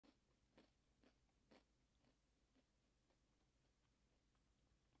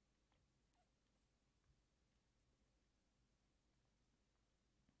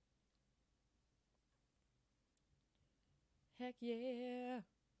Heck yeah.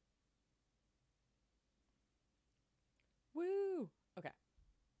 Woo. Okay.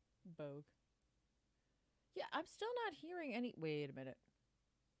 Vogue. Yeah, I'm still not hearing any... Wait a minute.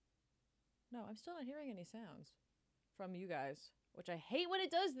 No, I'm still not hearing any sounds from you guys, which I hate when it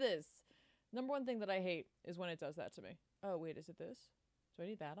does this. Number one thing that I hate is when it does that to me. Oh, wait, is it this? Do I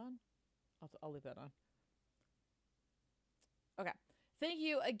need that on? I'll leave that on. Okay. Thank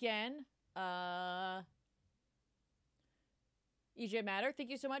you again. EJ Matter, thank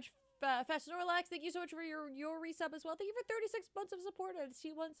you so much. Fast and Relax, thank you so much for your resub as well. Thank you for 36 months of support at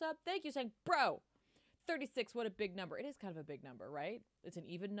C1 sub. Thank you, saying, bro, 36, what a big number. It is kind of a big number, right? It's an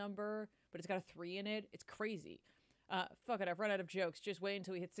even number, but it's got a 3 in it. It's crazy. Fuck it, I've run out of jokes. Just wait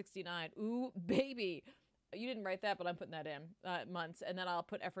until we hit 69. Ooh, baby. You didn't write that, but I'm putting that in. Months, and then I'll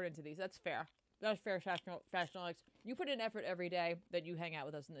put effort into these. That's fair. That's fair, Fashionalics. You put in effort every day that you hang out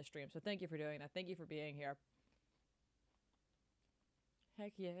with us in this stream, so thank you for doing that. Thank you for being here.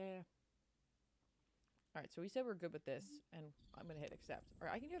 Heck yeah. Alright, so we said we're good with this, and I'm gonna hit accept.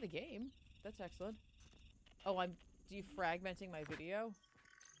 Alright, I can hear the game. That's excellent. Oh, I'm defragmenting my video?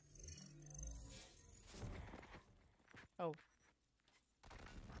 Oh.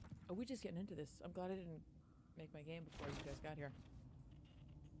 Oh, we just getting into this. I'm glad I didn't make my game before you guys got here.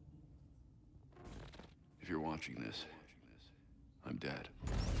 If you're watching this, I'm dead.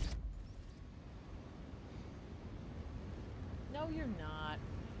 No, you're not.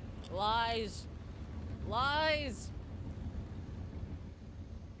 Lies. Lies.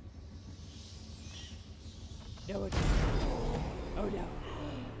 No, it's... Oh, no.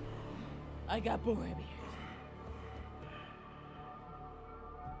 I got Bohemian.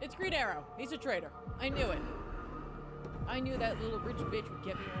 It's Green Arrow. He's a traitor. I knew it. I knew that little rich bitch would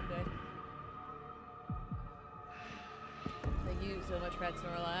get me one day. Thank you so much, Fat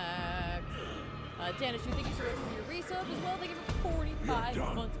Snorlax. Janice, thank you so much for your resub as well. Thank you for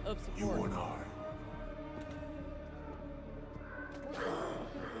 45 months of support. You and I.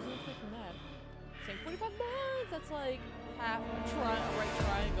 Where's the info from that? Saying 45 months! That's like half a right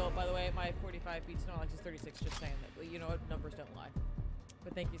triangle. By the way, my 45 beat Snorlax is 36, just saying that. You know what? Numbers don't lie.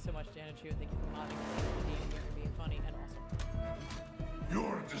 But thank you so much, Janet Chu, and thank you for modding and being here and being funny and awesome.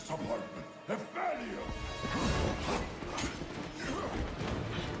 You're a disappointment, a failure.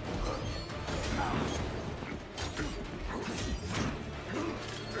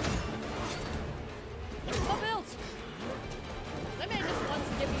 Well built! That man just wants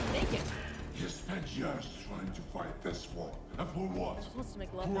to get me naked. You spent years trying to fight this war, and for what? Supposed to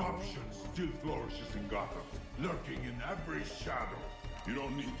make love. Corruption still flourishes in Gotham, lurking in every shadow. You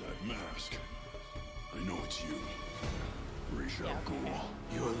don't need that mask. I know it's you. Ra's al Ghul.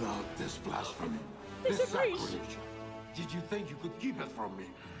 You allowed this blasphemy, This this is Ra's. sacrilege. Did you think you could keep it from me?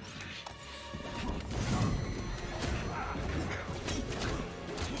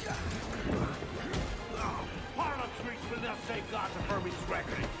 Harlem streets will not save Gotham from its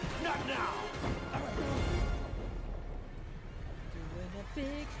reckoning. Not now! Doing a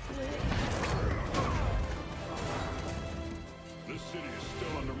big flip. This city is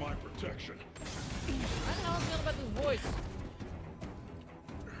still under my protection. I don't know how I'm feeling about this voice.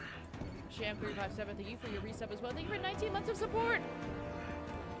 Sham357, thank you for your resub as well. Thank you for 19 months of support.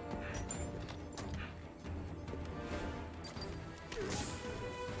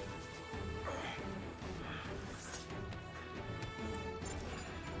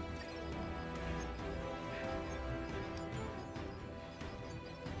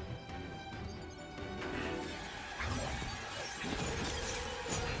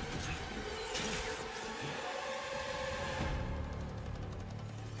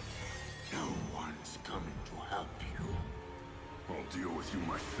 Deal with you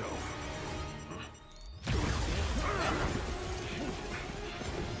myself.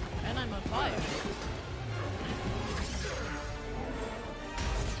 And I'm on fire.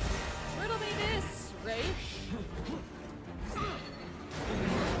 Riddle me this, Rafe.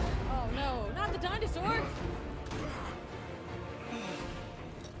 Oh no, not the dinosaur!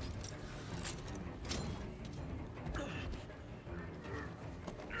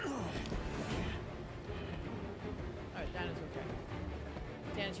 Alright, dinosaur okay.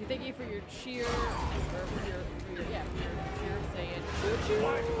 Janice, thank you for your cheer, or for your cheer saying choo-choo.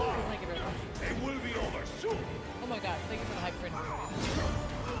 Thank you very much. It will be over soon! Oh my god, thank you for the hype train.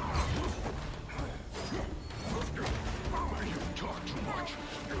 You talk too much.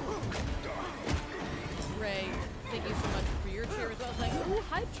 Ray, thank you so much for your cheer as well. It's like, ooh,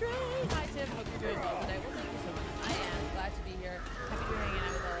 hype train! Hi Tiff, hope you're doing well today. Well, thank you so much. I am glad to be here. Happy to be hanging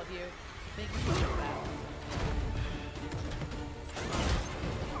out with all of you. Thank you so much for that.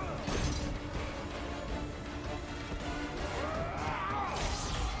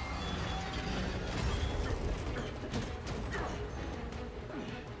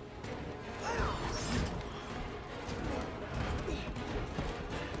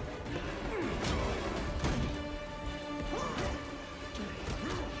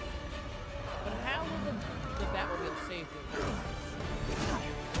 save you.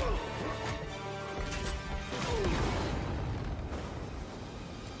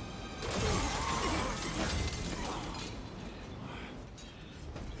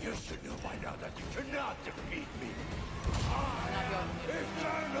 You should know by now that you cannot defeat me. Not be able to do it.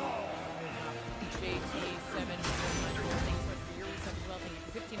 Eternal! JT7, thanks so much for your resub as well. Thank you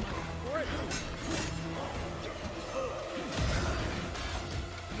for 15 months of support.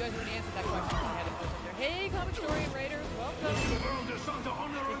 You guys already answered that question. I had it up there. Hey, Comic Story and Raiders, welcome. The world is under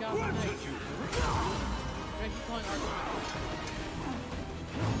honor and gratitude. I keep calling Arkham.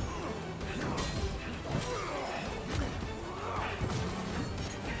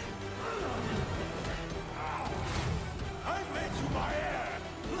 I made you my heir.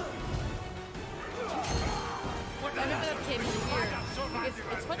 I know that became weird. Because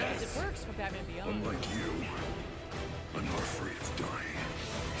it's funny because it works for Batman Beyond. Unlike you, I'm not afraid of dying.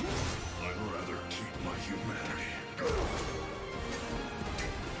 I'd rather keep my humanity.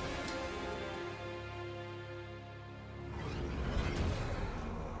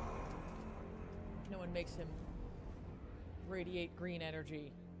 No one makes him radiate green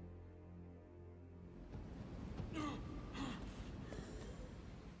energy.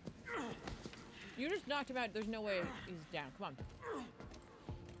 You just knocked him out. There's no way he's down. Come on.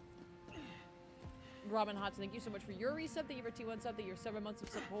 Robin Hotz, thank you so much for your resub. Thank you for T1 sub. Thank you for 7 months of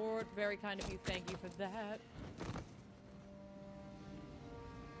support. Very kind of you. Thank you for that.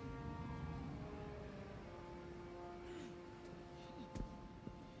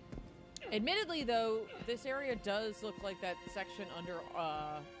 Admittedly, though, this area does look like that section under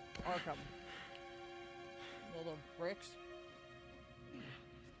Arkham. All the bricks.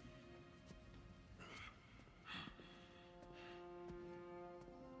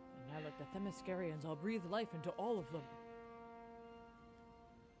 And now, like the Themyscirians, I'll breathe life into all of them.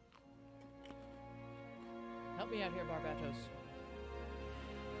 Help me out here, Barbatos.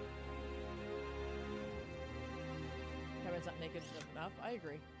 Batman's not naked enough. I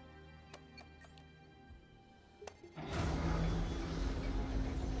agree.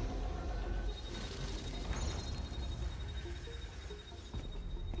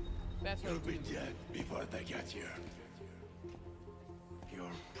 You'll be dead before they get here.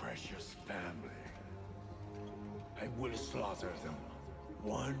 Your precious family. I will slaughter them,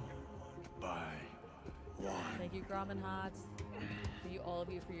 one by one. Thank you, Robin Hotz. Thank you, all of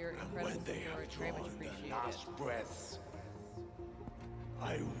you, for your And incredible when they support. have Very much drawn their appreciated. last breaths,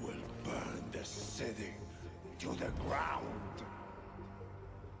 I will burn the city to the ground.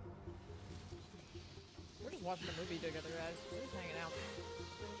 We're just watching a movie together, guys. We're just hanging out.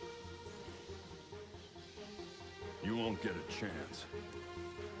 You won't get a chance.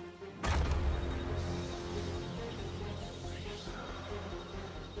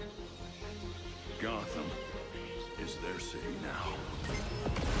 Gotham is their city now.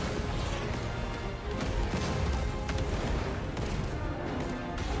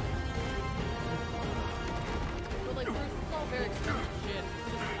 But like, Bruce, it's all very expensive shit.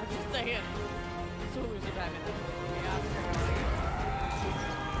 I'm just saying. So who's the Batman? Yeah.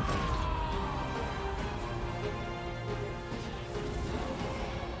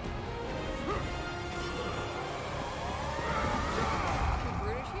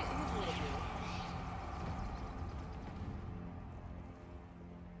 British? He's a little British.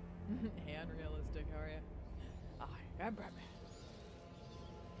 Hey, unrealistic, how are you? I'm Batman.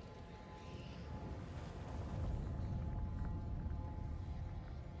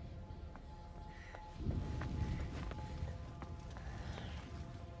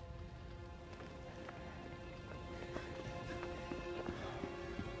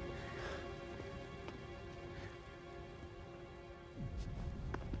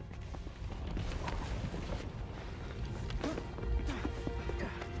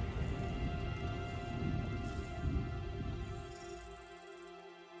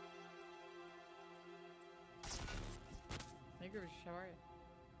 How are you?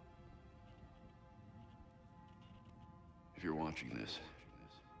 If you're watching this,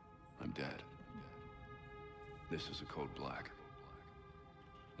 I'm dead. This is a code black.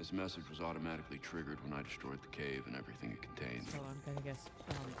 This message was automatically triggered when I destroyed the cave and everything it contained. So I'm gonna guess,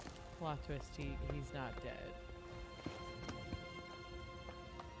 plot twist, he's not dead.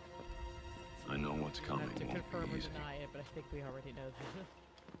 I know what's I coming. have to Won't confirm be or easy. deny it, but I think we already know that.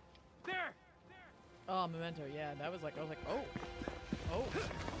 There! Oh, Memento, yeah, that was like, I was like, oh! Oh!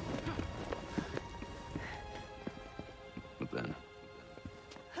 But then...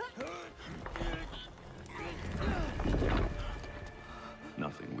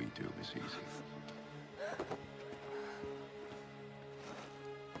 nothing we do is easy.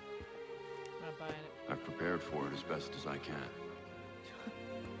 Oh, Not buying it. I've prepared for it as best as I can.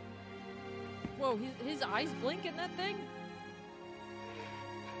 Whoa, his eyes blink in that thing?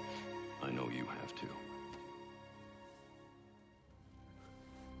 I know you have too.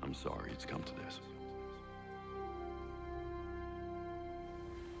 I'm sorry it's come to this.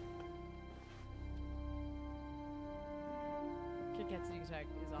 Kit Kat City Attack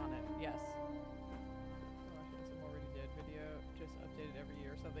is on it, yes. Watching some already did video, just updated every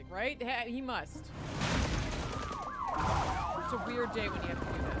year or something, right? He must. It's a weird day when you have to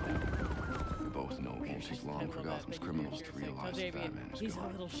do that, though. We both know it won't take long for Gotham's criminals to realize that Batman is he's gone. a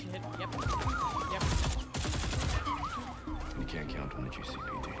little shit. Yep. Yep. You can't count on the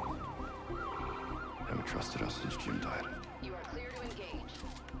GCPD. Haven't trusted us since Jim died. You are clear to engage.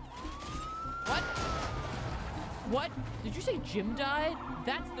 What? What? Did you say Jim died?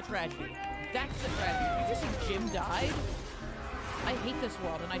 That's the tragedy. That's the tragedy. Did you just say Jim died? I hate this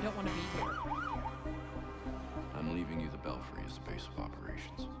world and I don't want to be here. I'm leaving you the Belfry as base of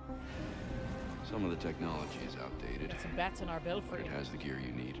operations. Some of the technology is outdated. Got some bats in our But belfry. it has the gear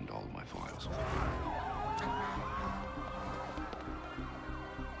you need and all of my files.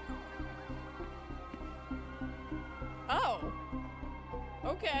 Oh.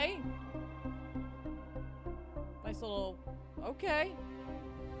 Okay. Nice little. Okay.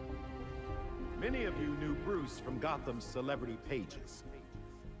 Many of you knew Bruce from Gotham's celebrity pages.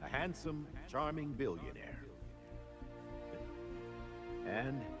 A handsome, charming billionaire.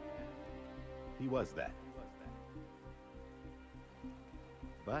 And he was that.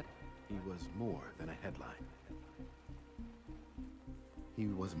 But he was more than a headline. He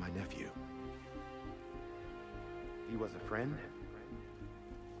was my nephew. He was a friend,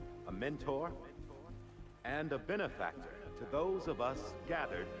 a mentor, and a benefactor to those of us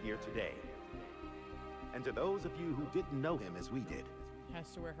gathered here today. And to those of you who didn't know him as we did, Has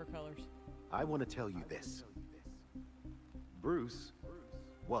to wear her colors. I want to tell you this. Bruce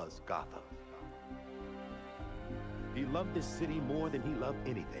was Gotham. He loved this city more than he loved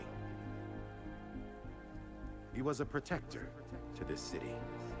anything. He was a protector to this city.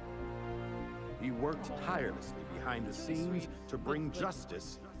 He worked tirelessly behind the scenes to bring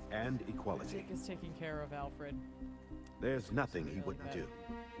justice and equality. Dick is taking care of Alfred. There's nothing he wouldn't do.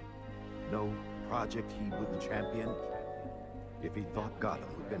 No project he wouldn't champion if he thought Gotham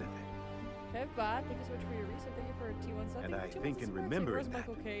would benefit. Kevbot, thank you so much for your resub. Thank you for a T1 sub. And Thank I you for 2 think months in of support. remembering Where's that-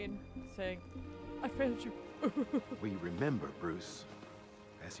 Michael Caine saying, I failed you. We remember Bruce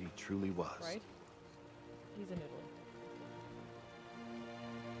as he truly was. Right? He's in Italy.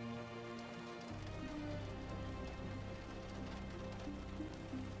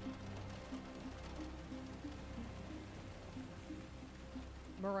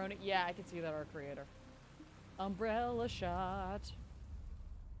 Maroni, yeah, I can see that, our creator. Umbrella shot.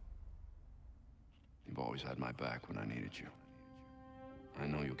 You've always had my back when I needed you. I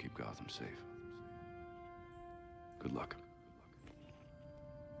know you'll keep Gotham safe. Good luck.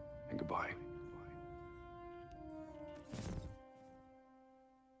 And goodbye.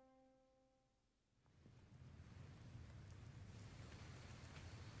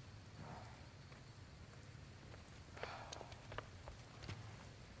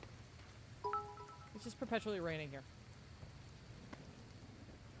 It's just perpetually raining here.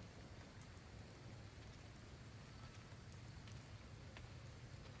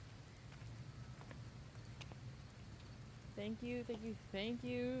 Thank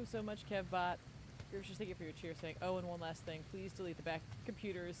you so much, Kevbot. You're just thank you for your cheer saying, oh, and one last thing, please delete the back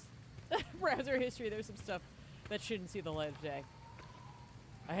computers browser history. There's some stuff that shouldn't see the light of day.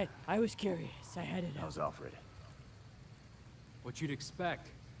 I was curious. I had it out. How's Alfred? What you'd expect.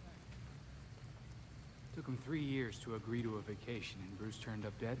 Took him 3 years to agree to a vacation, and Bruce turned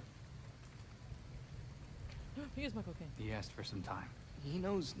up dead. He is Michael Caine. He asked for some time. He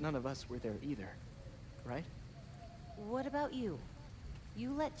knows none of us were there either, right? What about you?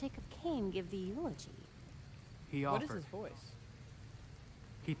 You let Jacob Kane give the eulogy. He What offered. is his voice?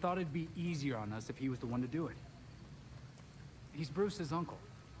 He thought it'd be easier on us if he was the one to do it. He's Bruce's uncle.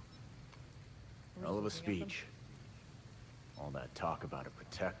 Hell of a Looking at them. speech. All that talk about a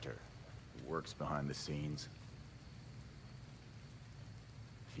protector who works behind the scenes.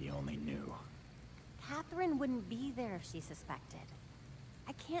 If he only knew. Catherine wouldn't be there if she suspected.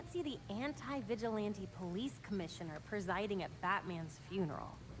 I can't see the anti-vigilante police commissioner presiding at Batman's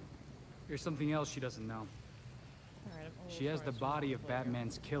funeral. Here's something else she doesn't know. All right, I'm a little She has the surprised body she's of not here.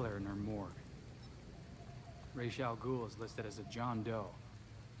 Batman's killer in her morgue. Ra's al Ghul is listed as a John Doe,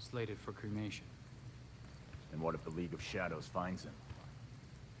 slated for cremation. And what if the League of Shadows finds him?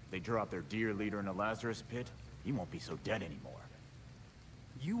 If they drop their dear leader in a Lazarus pit, he won't be so dead anymore.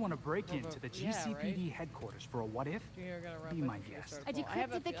 You want to break into the yeah, GCPD right? headquarters for a what if? You're gonna run Be with my it, guest. sort of I cool. have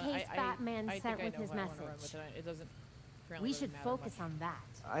decrypted the case Batman I sent think I with know his who I wanna run message. with. It doesn't. apparently We doesn't should matter focus much on that.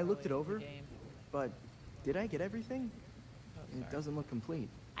 I looked it really over, the game. but did I get everything? Oh, It sorry. doesn't look complete.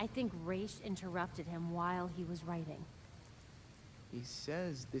 I think Raish interrupted him while he was writing. He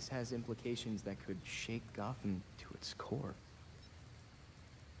says this has implications that could shake Gotham to its core.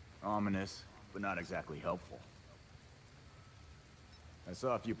 Ominous, but not exactly helpful. I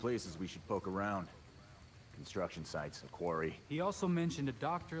saw a few places we should poke around. Construction sites, a quarry. He also mentioned a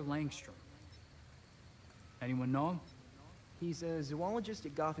Dr. Langstrom. Anyone know him? He's a zoologist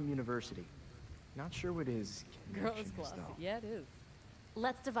at Gotham University. Not sure what his Girl connection is is, classy. though. Yeah, it is.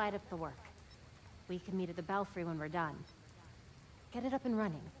 Let's divide up the work. We can meet at the Belfry when we're done. Get it up and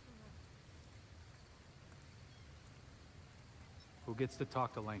running. Who gets to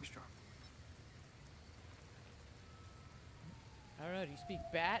talk to Langstrom? I don't know. Do you speak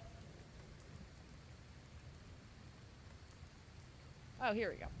bat? Oh, here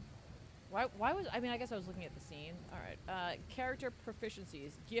we go. Why was... I mean, I guess I was looking at the scene. All right. Character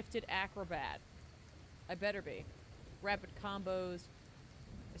proficiencies. Gifted acrobat. I better be. Rapid combos.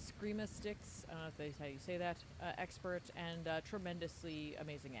 Screama sticks. I don't know if that's how you say that. Expert. And tremendously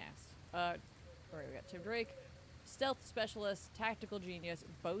amazing ass. All right, we got Tim Drake. Stealth specialist. Tactical genius.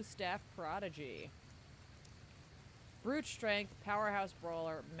 Bow staff prodigy. Brute strength. Powerhouse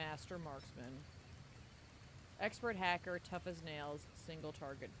brawler. Master marksman. Expert hacker, tough as nails, single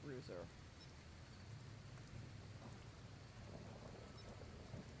target bruiser.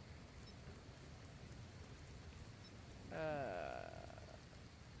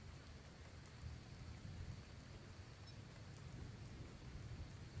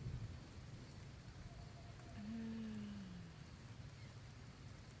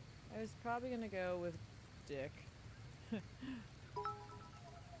 I was probably gonna go with Dick.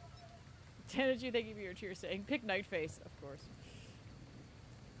 Energy, thank you for your cheer saying. Pick Nightface, of course.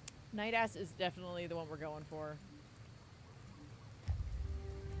 Night Ass is definitely the one we're going for.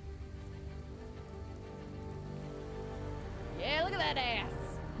 Yeah, look at that ass.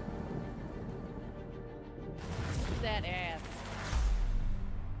 Look at that ass.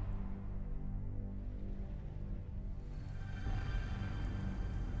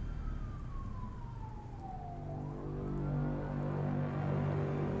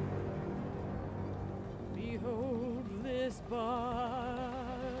 Behold this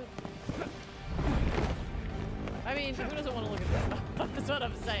bud. I mean, who doesn't want to look at that? That's what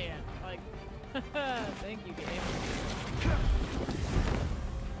I'm saying. Like, thank you, game.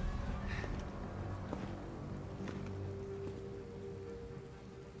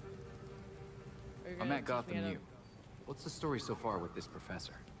 I'm at Gotham U. What's the story so far with this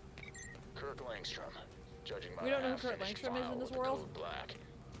professor? Kirk Langstrom. Judging by We don't know who a Kurt half-finished Langstrom is file in this with the world? Code Black,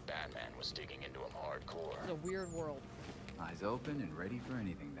 Batman was digging into him hardcore. It's a weird world. Eyes open and ready for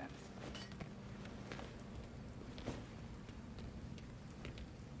anything then.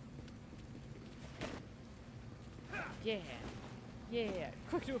 Yeah. Yeah.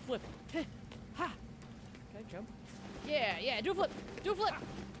 Quick, do a flip. Ha! Can I jump? Yeah, yeah, do a flip. Do a flip.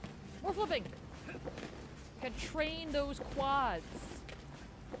 More flipping. Can train those quads.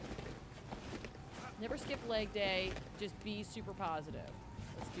 Never skip leg day. Just be super positive.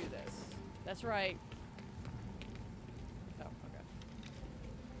 Let's do this. That's right. Oh, okay.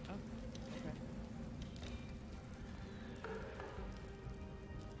 Oh, okay.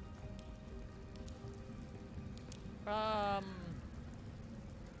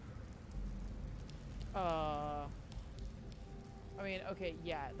 I mean, okay,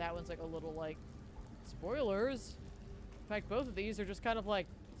 yeah, that one's like a little like spoilers. In fact, both of these are just kind of like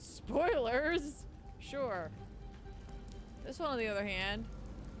spoilers. Sure. This one, on the other hand,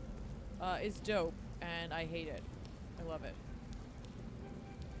 is dope, and I hate it. I love it.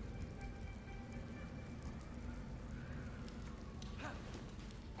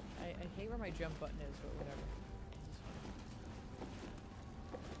 I hate where my jump button is, but whatever.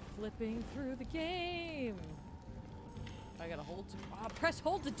 Flipping through the game. I gotta hold to press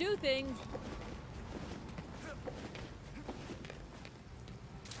hold to do things.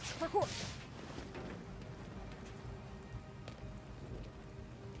 Parkour.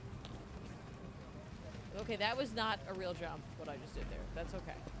 Okay, that was not a real jump, what I just did there. That's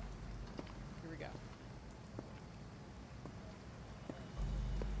okay. Here we go.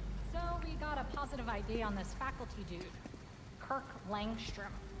 So we got a positive ID on this faculty dude, Kirk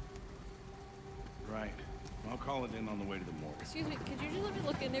Langstrom. Right. I'll call it in on the way to the morgue. Excuse me, could you just let me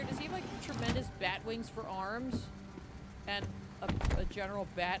look in there? Does he have like tremendous bat wings for arms? And a general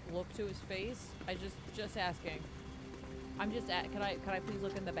bat look to his face? Just asking. I'm just at, can I please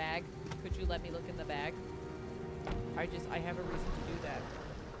look in the bag? Could you let me look in the bag? I have a reason to do that.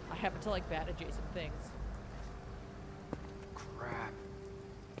 I happen to like bat adjacent things. Crap.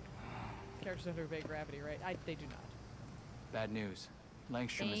 Characters don't obey gravity, right? They do not. Bad news.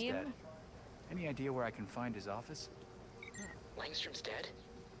 Langstrom is dead. Any idea where I can find his office? Langstrom's dead?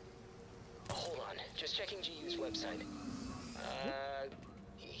 Hold on, just checking GU's website.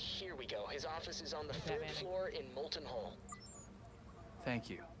 Here we go. His office is on the 3rd floor in Molten Hall. Thank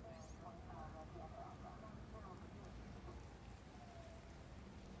you.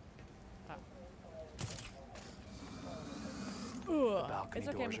 The balcony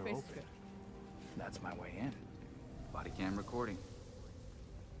doors are open. That's my way in. Body cam recording.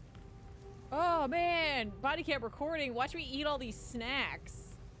 Oh man, body cam recording. Watch me eat all these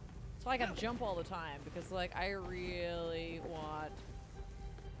snacks. So I gotta jump all the time because like I really want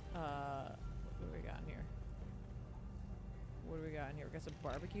what do we got in here? What do we got in here? We got some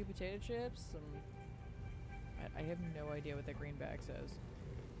barbecue potato chips, some I have no idea what that green bag says.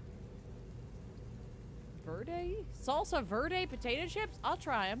 Verde? Salsa verde potato chips? I'll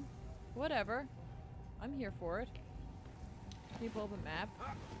try them. Whatever. I'm here for it. Can you pull up a map?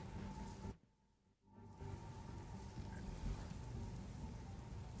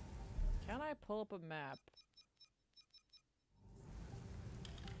 Can I pull up a map?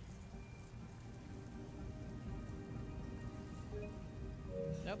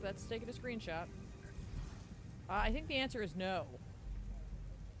 Nope, that's taking a screenshot. I think the answer is no.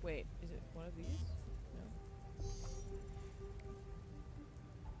 Wait, is it one of these? No.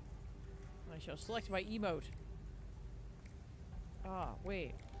 I shall select my emote. Ah,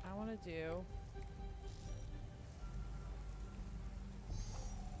 wait. I want to do...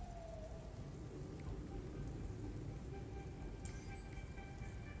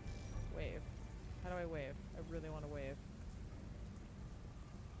 Wave. How do I wave? I really want to wave.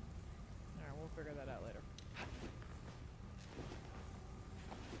 Alright, we'll figure that out later.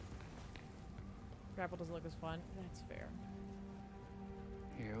 Grapple doesn't look as fun. That's fair.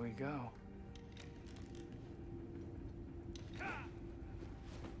 Here we go.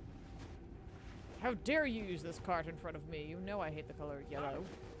 How dare you use this cart in front of me? You know I hate the color yellow.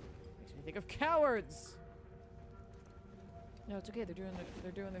 Makes me think of cowards. No, it's okay. They're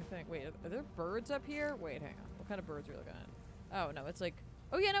doing their thing. Wait, are there birds up here? Wait, hang on. What kind of birds are you looking at? Oh no, it's like.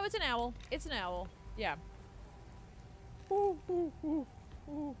 Oh yeah, no, it's an owl. It's an owl. Yeah. Ooh, ooh, ooh,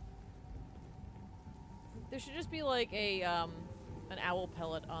 ooh. There should just be like a an owl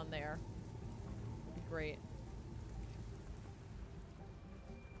pellet on there. That'd be great.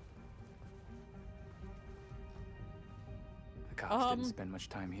 The cops didn't spend much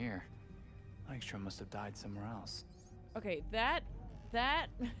time here. Langstrom must have died somewhere else. Okay, that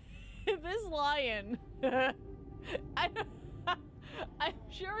this lion. I'm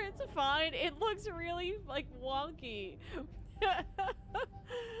sure it's fine. It looks really like wonky.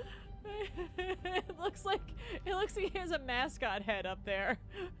 It looks like he has a mascot head up there.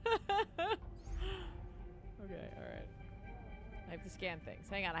 Okay, all right. I have to scan things.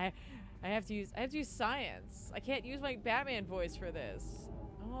 Hang on. I have to use science. I can't use my Batman voice for this.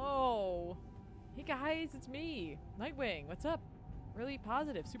 Oh. Hey guys, it's me, Nightwing. What's up? Really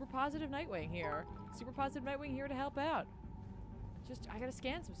positive, super positive Nightwing here. Super positive Nightwing here to help out. I gotta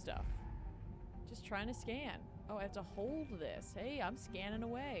scan some stuff. Just trying to scan. Oh, I have to hold this. Hey, I'm scanning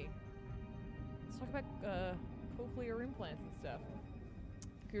away. Let's talk about cochlear implants and stuff.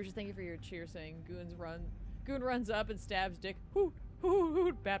 Just thank you for your cheer saying Goon runs up and stabs Dick. Hoo, hoo,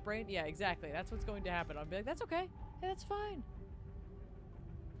 hoo, bat brain. Yeah, exactly. That's what's going to happen. I'll be like, that's okay. Hey, that's fine.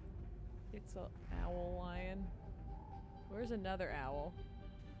 It's an owl lion. Where's another owl?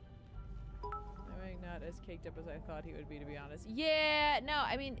 I'm not as caked up as I thought he would be, to be honest. Yeah, no,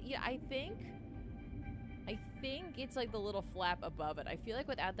 I mean, yeah, I think it's like the little flap above it. I feel like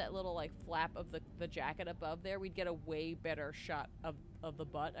without that little like flap of the jacket above there, we'd get a way better shot of the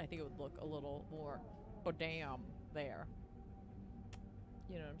butt. I think it would look a little more, oh damn, there.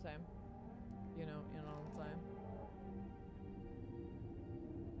 You know what I'm saying? You know what I'm saying?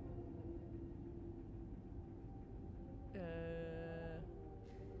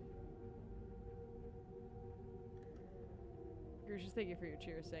 Just thank you for your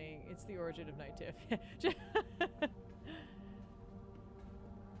cheer saying it's the origin of Night Tiff. I think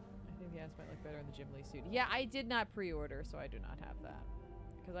the ass might look better in the Jim Lee suit. Yeah, I did not pre-order, so I do not have that.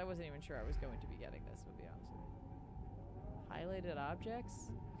 Because I wasn't even sure I was going to be getting this, to be honest with you. Highlighted objects?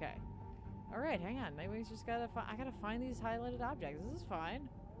 Okay. Alright, hang on. Maybe we just gotta I gotta find these highlighted objects. This is fine.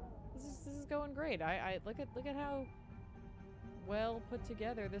 This is going great. I look at how well put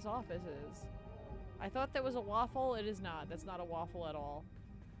together this office is. I thought that was a waffle. It is not. That's not a waffle at all.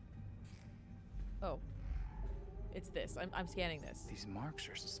 Oh. It's this. I'm scanning this. These marks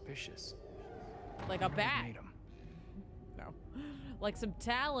are suspicious. Like a bat. Made 'em. No. Like some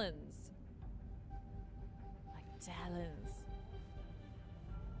talons. Like talons.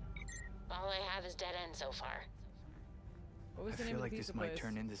 All I have is dead end so far. What was I the name feel of like the this pizza might place?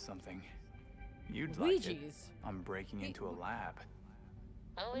 turn into something. You'd like it. Ouija's. I'm breaking into a lab.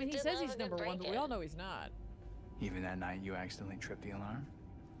 I mean, he says he's number one, but we all know he's not. Even that night you accidentally tripped the alarm?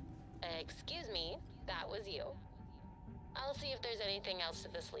 Excuse me, that was you. I'll see if there's anything else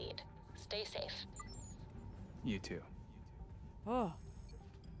to this lead. Stay safe. You too. Oh.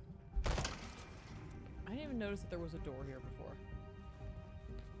 I didn't even notice that there was a door here before.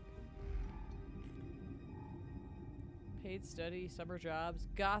 Paid study, summer jobs,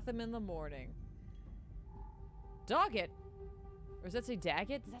 Gotham in the morning. Doggett! Or does that say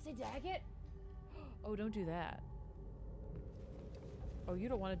Daggett? Does that say Daggett? Oh, don't do that. Oh, you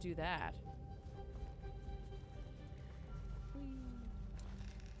don't want to do that.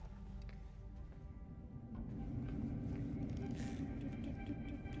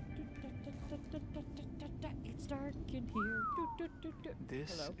 It's dark in here.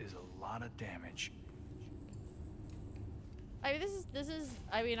 This Hello? is a lot of damage. I mean, this is.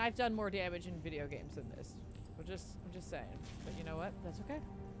 I mean, I've done more damage in video games than this. I'm just saying. But you know what? That's okay.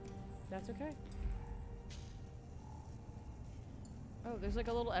 That's okay. Oh, there's like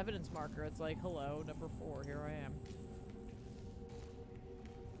a little evidence marker. It's like, hello, number 4. Here I am.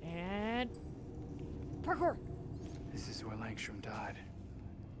 And parkour. This is where Langstrom died.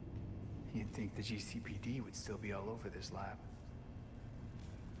 You'd think the GCPD would still be all over this lab.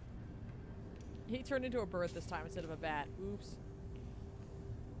 He turned into a bird this time instead of a bat. Oops.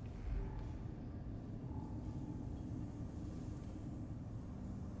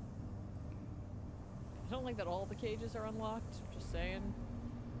 I don't like that all the cages are unlocked. Just saying.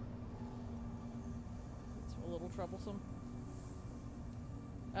 It's a little troublesome.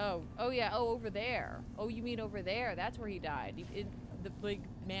 Oh. Oh, yeah. Oh, over there. Oh, you mean over there? That's where he died. In the big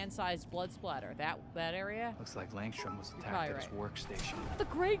man-sized blood splatter. That area? Looks like Langstrom was You're attacked probably at his workstation. The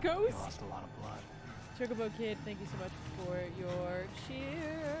Grey Ghost? He lost a lot of blood. Chocobo Kid, thank you so much for your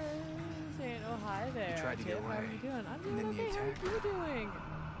cheers. And oh, hi there. He tried to get Tiff. away. How are you doing? I'm And doing then the okay. How attacker are you doing?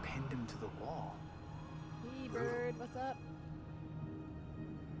 pinned him to the wall. Hey, bird. What's up?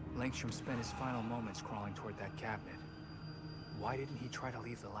 Langstrom spent his final moments crawling toward that cabinet. Why didn't he try to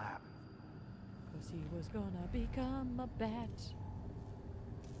leave the lab? Because he was gonna become a bat.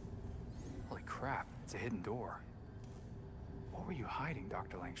 Holy crap, it's a hidden door. What were you hiding,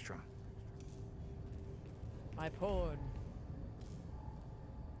 Dr. Langstrom? My porn.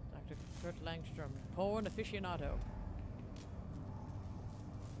 Dr. Kurt Langstrom, porn aficionado.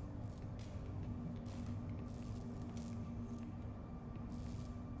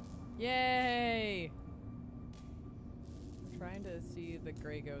 Yay! I'm trying to see the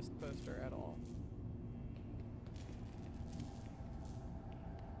Grey Ghost poster at all.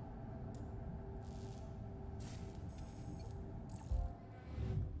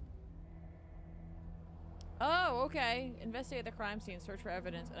 Oh, okay. Investigate the crime scene, search for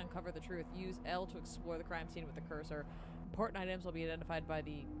evidence, and uncover the truth. Use L to explore the crime scene with the cursor. Important items will be identified by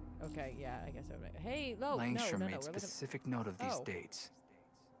the... Okay, yeah, I guess I would... Hey, no, Langstrom no. made specific note of these Oh. dates.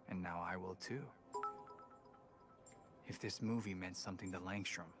 And now I will too. If this movie meant something to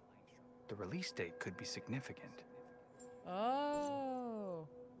Langstrom, the release date could be significant. Oh.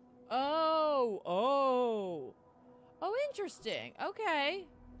 Oh. Oh. Oh, interesting. Okay.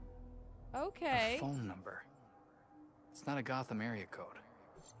 Okay. A phone number. It's not a Gotham area code.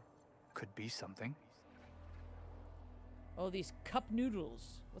 Could be something. Oh, these cup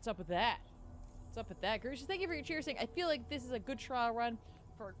noodles. What's up with that? What's up with that? Gracious, thank you for your cheers. I feel like this is a good trial run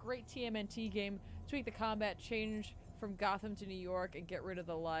for a great TMNT game. Tweak the combat, change from Gotham to New York, and get rid of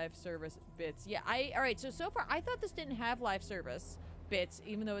the live service bits. Yeah, alright, so far, I thought this didn't have live service bits,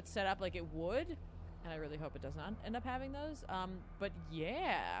 even though it's set up like it would. And I really hope it does not end up having those. But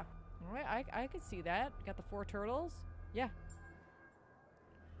yeah. Alright, I could see that. Got the 4 turtles. Yeah.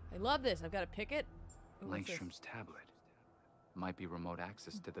 I love this. I've got to pick it. Ooh, what's this? Langstrom's tablet. Might be remote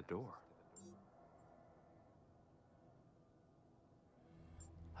access to the door.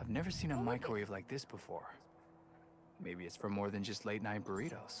 I've never seen a microwave like this before. Maybe it's for more than just late-night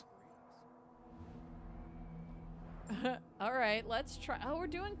burritos. All right, let's try. Oh, we're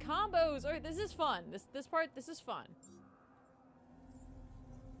doing combos. All right, this is fun. This part, this is fun.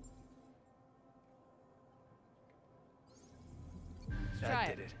 Let's try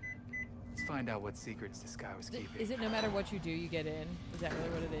That did it. Let's find out what secrets this guy was keeping. Is it no matter what you do, you get in? Is that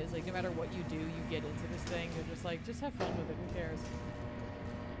really what it is? Like, no matter what you do, you get into this thing? You're just like, just have fun with it. Who cares?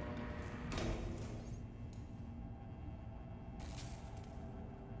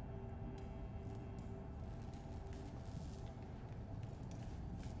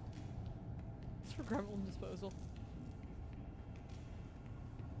 It's for Gremlin disposal.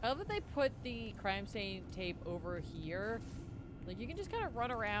 I love that they put the crime scene tape over here. Like, you can just kind of run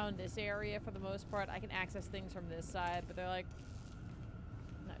around this area for the most part. I can access things from this side, but they're like,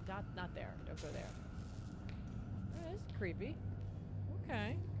 no, not there. Don't go there. Oh, that's creepy.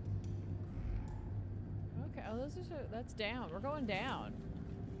 Okay. Okay. Oh, that's down. We're going down.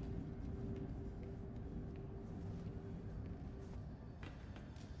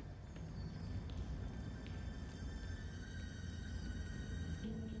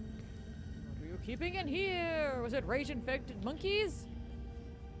 Keeping in here! Was it rage-infected monkeys?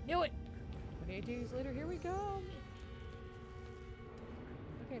 Knew it! 28 days later, here we go!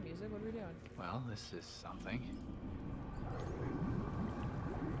 Okay, music, what are we doing? Well, this is something.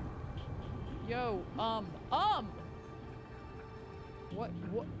 Yo,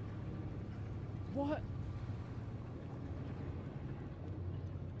 What?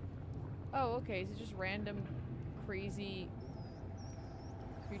 Oh, okay, is it just random, crazy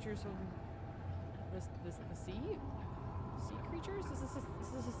creatures from the sea? Sea creatures? Is this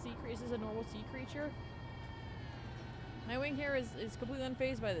a sea creature? Is this a normal sea creature? Nightwing here is completely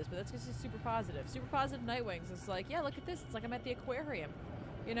unfazed by this, but that's just super positive. Super positive Nightwings. It's like, yeah, look at this. It's like I'm at the aquarium.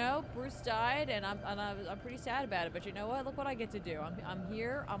 You know, Bruce died, and I'm pretty sad about it. But you know what? Look what I get to do. I'm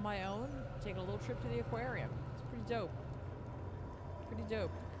here on my own, taking a little trip to the aquarium. It's pretty dope. Pretty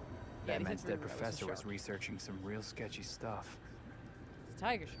dope. Batman's dead professor was researching some real sketchy stuff. It's a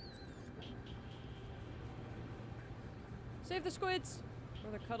tiger shark. Save the squids!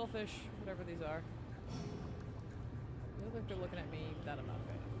 Or the cuttlefish, whatever these are. They look like they're looking at me, that I'm not a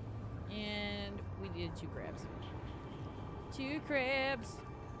fan of. And we needed 2 crabs. 2 crabs!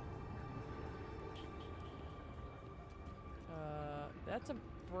 That's a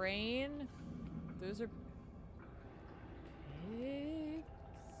brain. Those are pigs.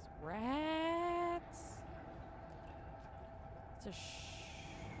 Rats. It's a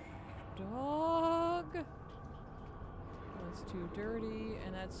dog. That's too dirty,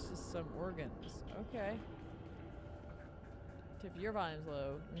 and that's just some organs. Okay. Tiff, your volume's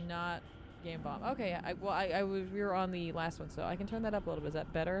low, not game bomb. Okay, we were on the last one, so I can turn that up a little bit. Is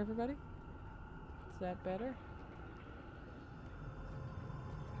that better, everybody? Is that better?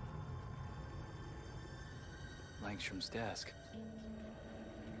 Langstrom's desk.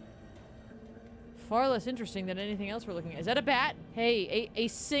 Far less interesting than anything else we're looking at. Is that a bat? Hey, a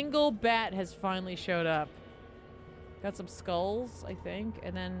single bat has finally showed up. Got some skulls, I think,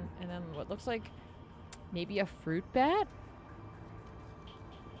 and then what looks like maybe a fruit bat?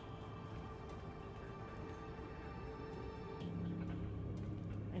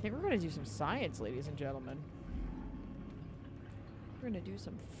 I think we're gonna do some science, ladies and gentlemen. We're gonna do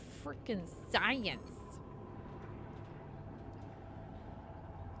some frickin' science.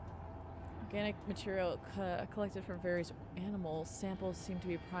 Organic material collected from various animals. Samples seem to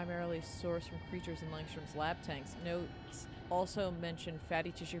be primarily sourced from creatures in Langstrom's lab tanks. Notes also mention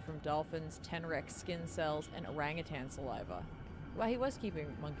fatty tissue from dolphins, tenrex skin cells, and orangutan saliva. Well, he was keeping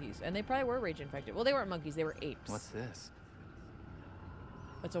monkeys, and they probably were rage infected. Well, they weren't monkeys, they were apes. What's this?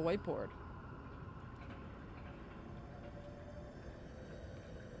 It's a whiteboard.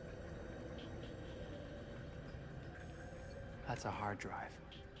 That's a hard drive.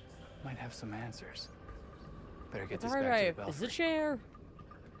 Might have some answers. Better get this back to the Belfry. Is the chair?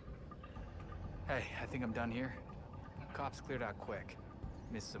 Hey, I think I'm done here. Cops cleared out quick.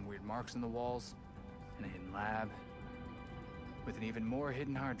 Missed some weird marks on the walls, and a hidden lab, with an even more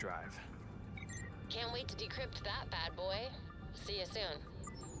hidden hard drive. Can't wait to decrypt that bad boy. See you soon.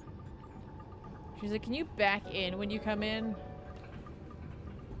 She's like, can you back in when you come in?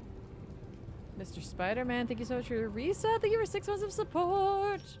 Mr. Spider-Man, thank you so much for your reset. Thank you for 6 months of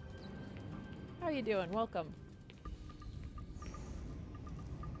support. How are you doing? Welcome.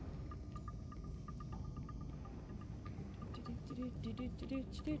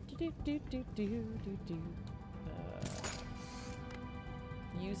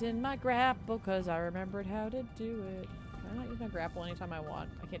 Using my grapple because I remembered how to do it. Can I not use my grapple anytime I want?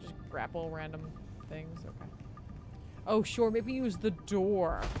 I can't just grapple random things? Okay. Oh, sure. Maybe use the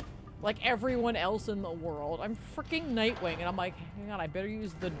door. Like everyone else in the world. I'm freaking Nightwing, and I'm like, hang on, I better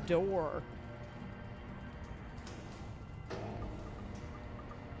use the door.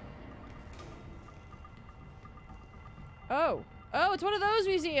 Oh. Oh, it's one of those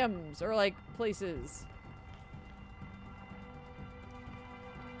museums or like places.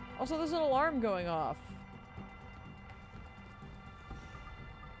 Also, there's an alarm going off.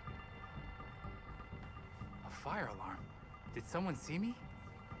 A fire alarm. Did someone see me?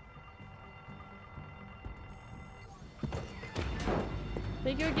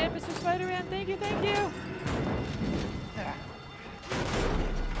 Thank you again, Mr. Spider-Man. Thank you, thank you.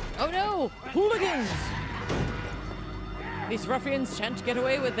 Oh no! Hooligans! These ruffians shan't get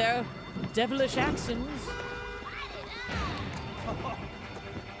away with their devilish actions.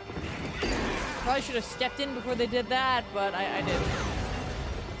 Probably should have stepped in before they did that, but I didn't.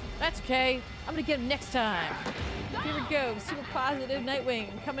 That's okay. I'm gonna get him next time. Here we go. Super positive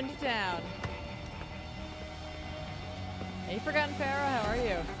Nightwing coming to town. Hey, Forgotten Pharaoh, how are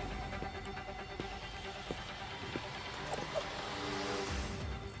you?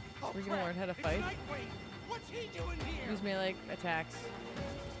 We're gonna learn how to fight. What's he doing here? Use melee attacks.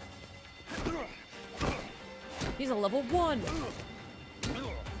 He's a level 1. The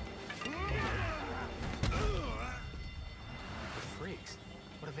freaks.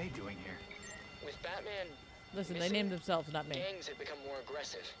 What are they doing here? With Batman. Listen, they named themselves, not me. Gangs had become more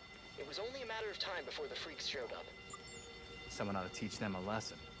aggressive. It was only a matter of time before the freaks showed up. Someone ought to teach them a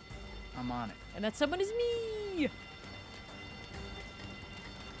lesson. I'm on it. And that someone is me!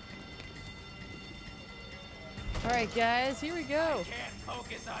 Alright guys, here we go. I can't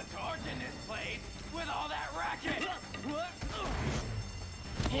focus on torching this place with all that racket.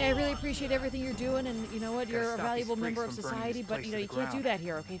 Hey, I really appreciate everything you're doing, and you know what, you're a valuable member of society, but you know, you can't do that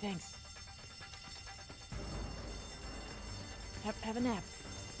here, okay? Thanks. Have a nap.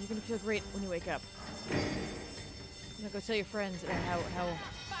 You're gonna feel great when you wake up. I'm gonna go tell your friends how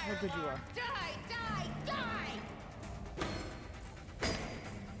good you are. Die, die, die!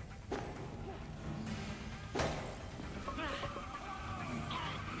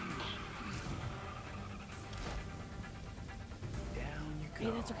 Hey,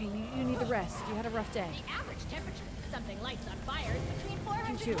 that's okay. You need the rest. You had a rough day. The average temperature that something lights on fire is between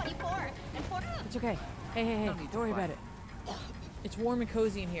 424 and 4... It's okay. Hey, don't worry about it. It's warm and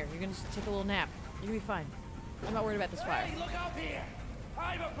cozy in here. You're gonna just take a little nap. You're gonna be fine. I'm not worried about this fire. Hey, look up here!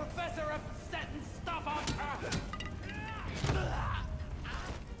 I'm a professor of setting stuff on top.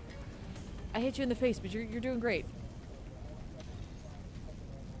 I hit you in the face, but you're doing great.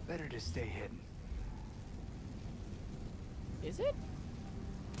 Better to stay hidden. Is it?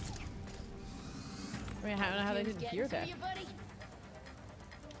 I mean, I don't know how they didn't hear that.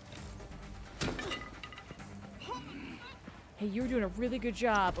 Hey, you were doing a really good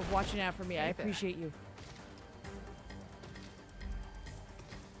job of watching out for me. I appreciate you.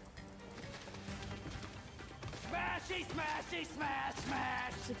 Smashy, smashy, smash,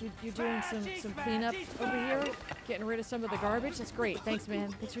 smash! Looks like you're doing some cleanup over here, getting rid of some of the garbage. That's great. Thanks, man.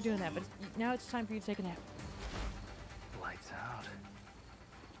 Thanks for doing that. But now it's time for you to take a nap. Lights out.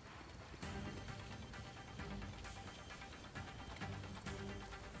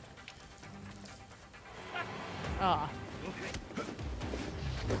 Ah.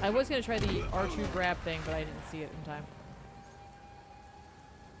 I was gonna try the R2 grab thing, but I didn't see it in time.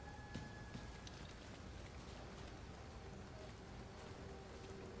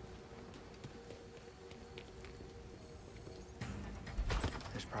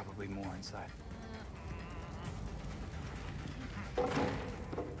 There's probably more inside.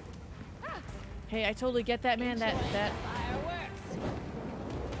 Hey, I totally get that, man. That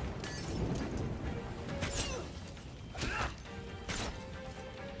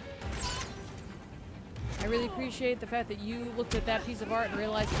I really appreciate the fact that you looked at that piece of art and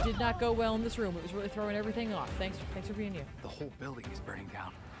realized it did not go well in this room. It was really throwing everything off. Thanks for being you. The whole building is burning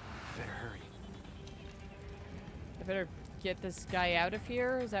down. Better hurry. I better get this guy out of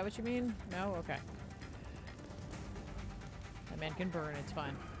here? Is that what you mean? No? Okay. That man can burn. It's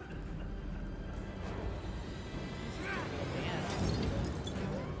fine.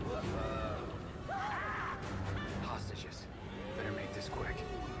 Hostages. Better make this quick.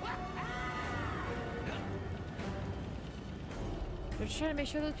 They're just trying to make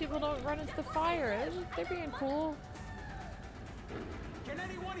sure those people don't run into the fire. They're being cool. Can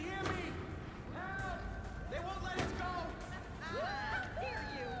anyone hear me? Help! They won't let us go! Hear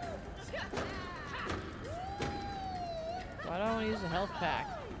you! Why don't I want to use a health pack?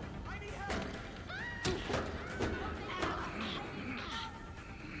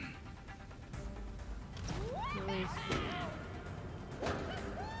 Release.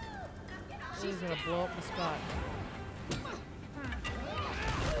 He's gonna blow up the spot.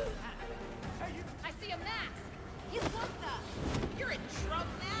 I see a mask. You what the? You're in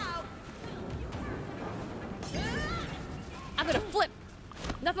trouble now. I'm gonna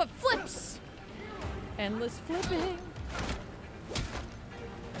Endless flipping.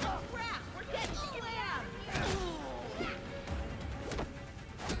 Oh, crap! We're getting slammed!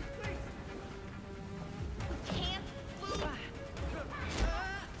 Can't move.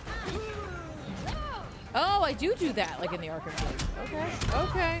 Oh, I do that, like in the Arkham games. Okay,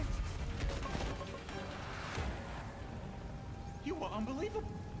 okay. You were unbelievable.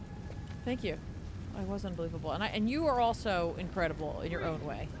 Thank you. I was unbelievable, and you are also incredible in your own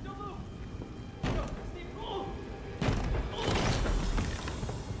way.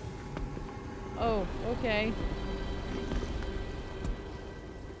 Oh, okay.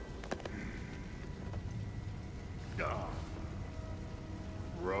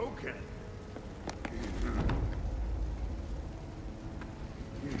 Broken.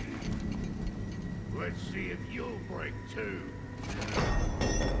 Let's see if you'll break too.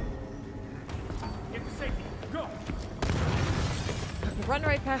 Get to safety. Go. Run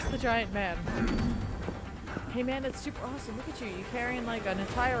right past the giant man. Hey man, that's super awesome. Look at you. You're carrying like an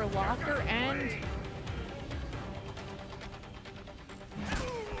entire locker and...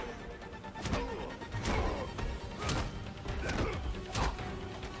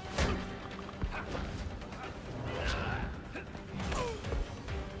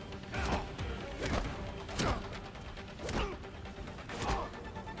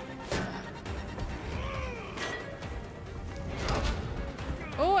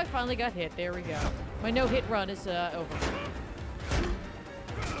 Oh, I finally got hit. There we go. My no-hit run is over.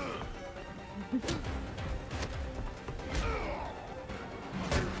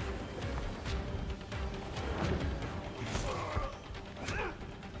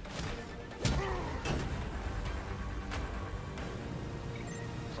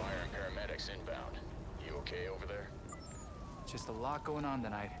 Fire and paramedics inbound. You okay over there? Just a lot going on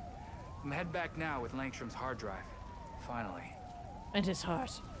tonight. I'm head back now with Langstrom's hard drive. Finally. And his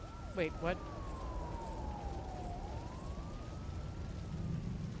heart. Wait, what?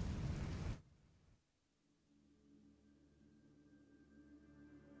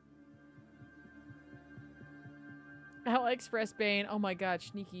 How I express Bane. Oh my god,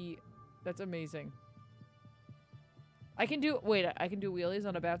 sneaky. That's amazing. I can do, wait, I can do wheelies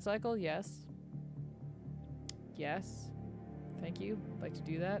on a bat cycle? Yes. Yes. Thank you. I'd like to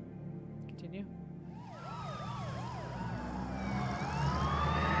do that. Continue.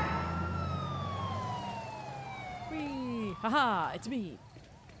 Whee! Haha! It's me!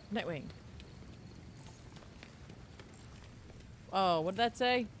 Nightwing. Oh, what did that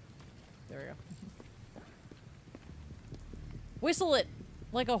say? There we go. Whistle it!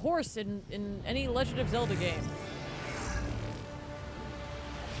 Like a horse in any Legend of Zelda game.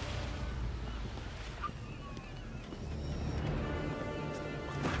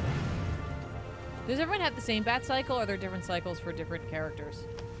 Does everyone have the same bat cycle, or are there different cycles for different characters?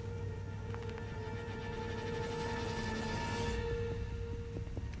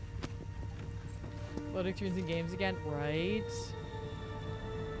 Loading screens in games again? Right.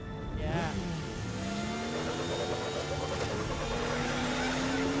 Yeah.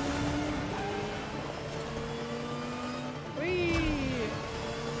 Whee!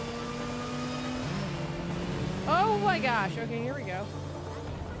 Oh my gosh. Okay, here we go.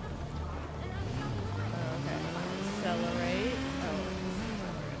 Okay. Accelerate. Oh.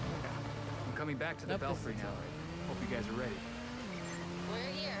 I'm coming back to the Belfry now. Hope you guys are ready.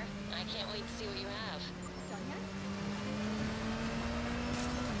 We're here. I can't wait to see what you have.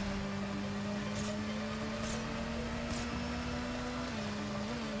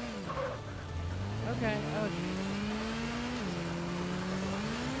 Okay. Oh.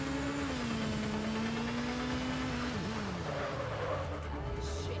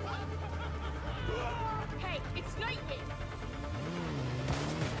 Hey, it's Nightwing.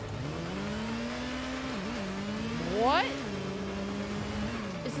 What?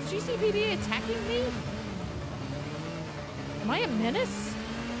 Is the GCPD attacking me? Am I a menace?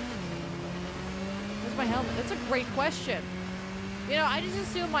 Where's my helmet? That's a great question. You know, I just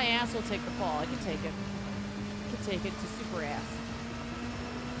assume my ass will take the fall. I can take it. I can take it to super ass.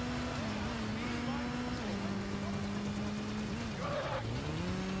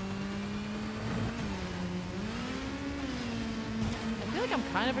 I feel like I'm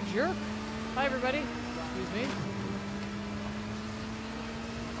kind of a jerk. Hi, everybody. Excuse me.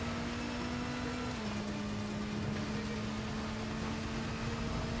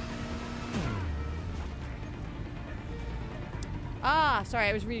 Ah, sorry,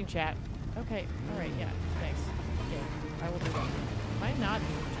 I was reading chat. Okay, alright, yeah, thanks. Okay, I will do that. Can I not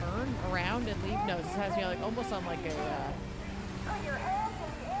turn around and leave? No, this has me like almost on like a, Put your hands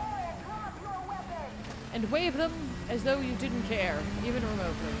in the air and drop your weapon. and wave them as though you didn't care, even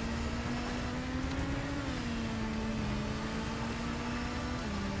remotely.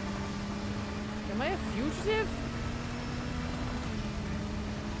 fugitive?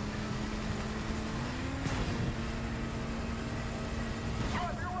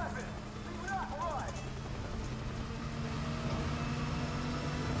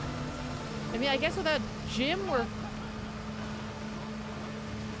 I mean, I guess without Jim, we're...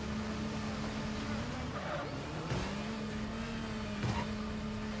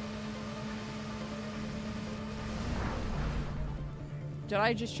 Did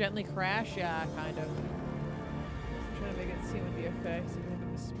I just gently crash? Yeah, kind of. I'm trying to make it seem with the effects. If you look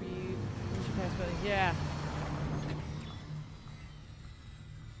at the speed. Yeah.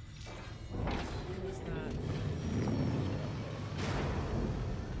 What's that?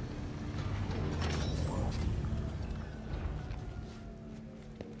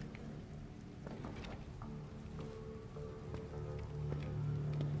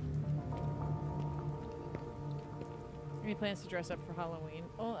 Any plans to dress up for Halloween?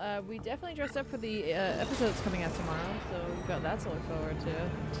 Well, we definitely dressed up for the episode that's coming out tomorrow, so we've got that to look forward to.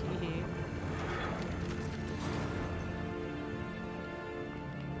 Tee.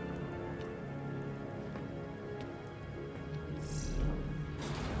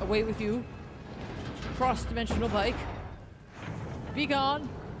 Away with you. Cross-dimensional bike. Be gone.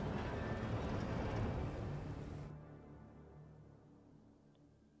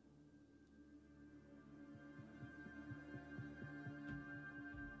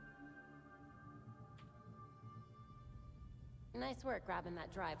 Nice work grabbing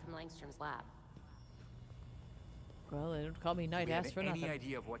that drive from Langstrom's lab. Well, they don't call me night ass for nothing. Any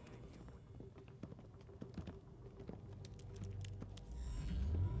idea of what?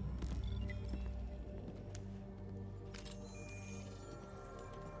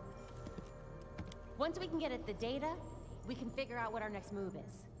 Once we can get at the data, we can figure out what our next move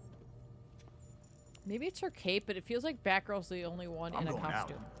is. Maybe it's her cape, but it feels like Batgirl's the only one in a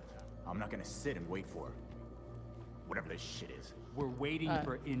costume. I'm not gonna sit and wait for her. Whatever this shit is. We're waiting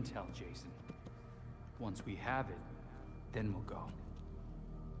for intel, Jason. Once we have it, then we'll go.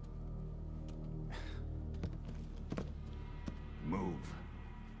 Move.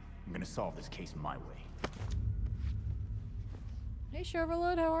 I'm gonna solve this case my way. Hey,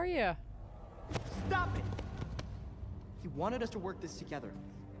 Chevrolet, how are you? Stop it! He wanted us to work this together.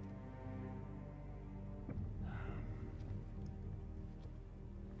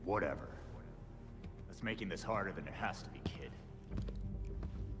 Whatever. That's making this harder than it has to be, kid.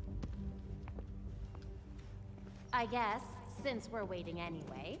 I guess, since we're waiting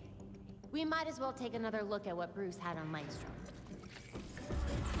anyway, we might as well take another look at what Bruce had on Langstrom.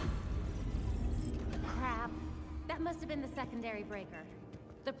 Crap. That must have been the secondary breaker.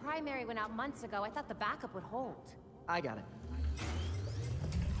 The primary went out months ago. I thought the backup would hold. I got it.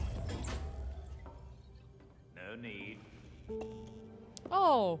 No need.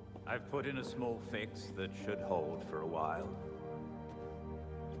 Oh. I've put in a small fix that should hold for a while.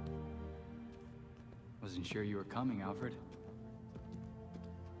 Wasn't sure you were coming, Alfred.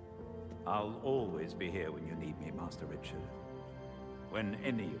 I'll always be here when you need me, Master Richard. When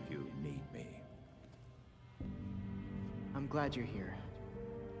any of you need me. I'm glad you're here.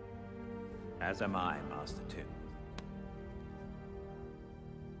 As am I, Master Tim.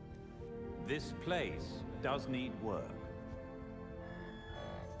 This place does need work.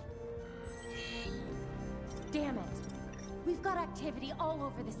 Damn it. We've got activity all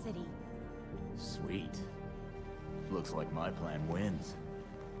over the city. Sweet. Looks like my plan wins.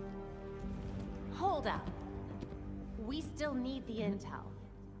 Hold up. We still need the intel.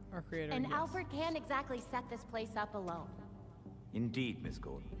 Our creator, And yes. Alfred can't exactly set this place up alone. Indeed, Miss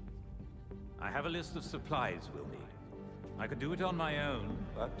Gordon. I have a list of supplies we'll need. I could do it on my own,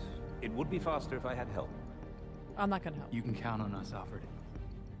 but it would be faster if I had help. I'm not gonna help. You can count on us, Alfred.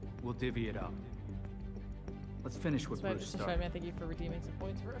 We'll divvy it up. Let's finish what Bruce started. Spider-Man, thank you for redeeming some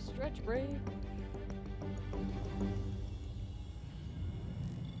points for a stretch break.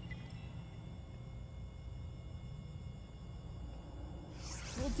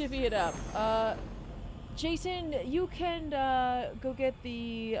 We'll divvy it up. Jason, you can go get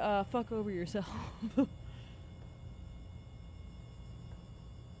the fuck over yourself.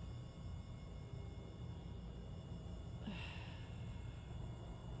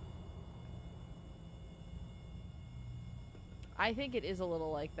 I think it is a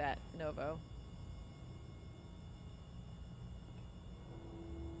little like that, Novo.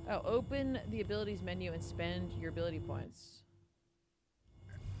 Oh, open the abilities menu and spend your ability points.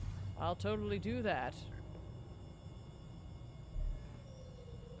 I'll totally do that.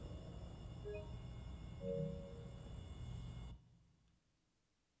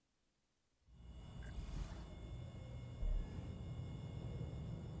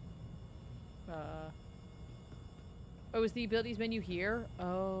 Oh, is the abilities menu here?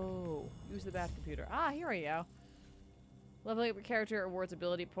 Oh, use the bat computer. Ah, here we go. Leveling up your character awards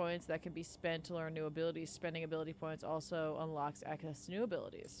ability points that can be spent to learn new abilities. Spending ability points also unlocks access to new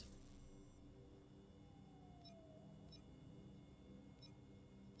abilities.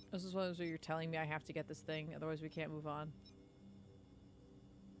 This is one of those where you're telling me I have to get this thing, otherwise we can't move on.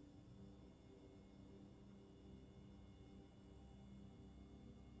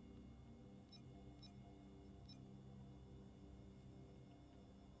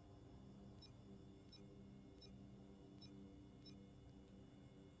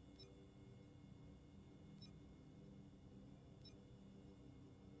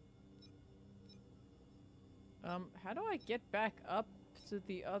 How do I get back up to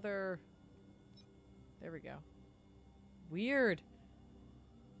the other... There we go. Weird.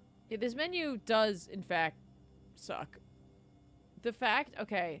 Yeah, this menu does, in fact, suck. The fact...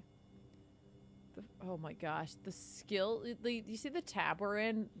 Okay. Oh my gosh. The skill... You see the tab we're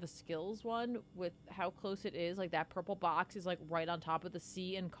in? The skills one? With how close it is? Like, that purple box is, like, right on top of the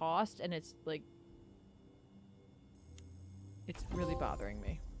C in cost. And it's, like... It's really bothering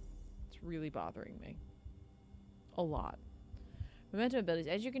me. It's really bothering me. A lot. Momentum abilities.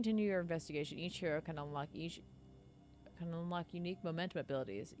 As you continue your investigation, each hero can unlock unique momentum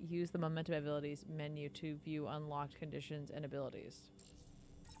abilities. Use the momentum abilities menu to view unlocked conditions and abilities.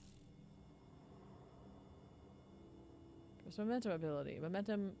 First, momentum ability.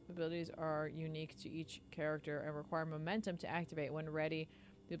 Momentum abilities are unique to each character and require momentum to activate. When ready,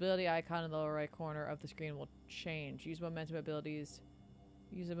 the ability icon in the lower right corner of the screen will change. Use momentum abilities.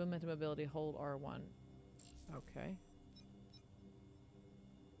 Use a momentum ability. Hold R1. Okay.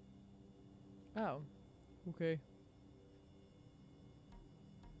 Oh. Okay.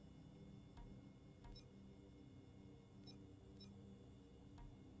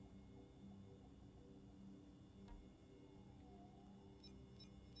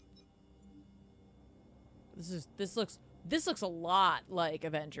 This looks a lot like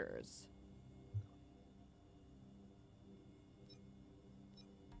Avengers.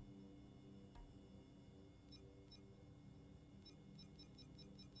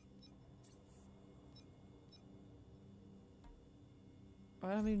 Oh, I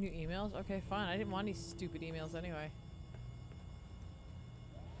don't have any new emails? Okay, fine. I didn't want any stupid emails anyway.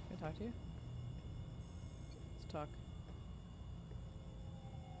 Can I talk to you? Let's talk.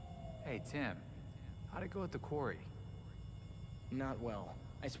 Hey, Tim. How'd it go at the quarry? Not well.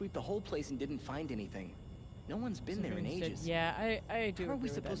 I sweeped the whole place and didn't find anything. No one's been there in ages. Yeah, I do. How are we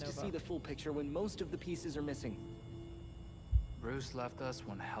supposed to see the full picture when most of the pieces are missing? Bruce left us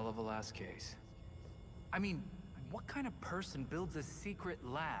one hell of a last case. I mean, what kind of person builds a secret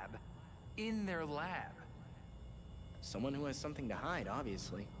lab in their lab? Someone who has something to hide,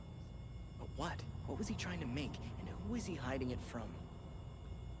 obviously. But what? What was he trying to make, and who is he hiding it from?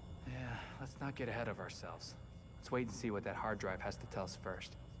 Yeah, let's not get ahead of ourselves. Let's wait and see what that hard drive has to tell us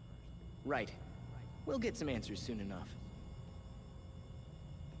first. Right. We'll get some answers soon enough.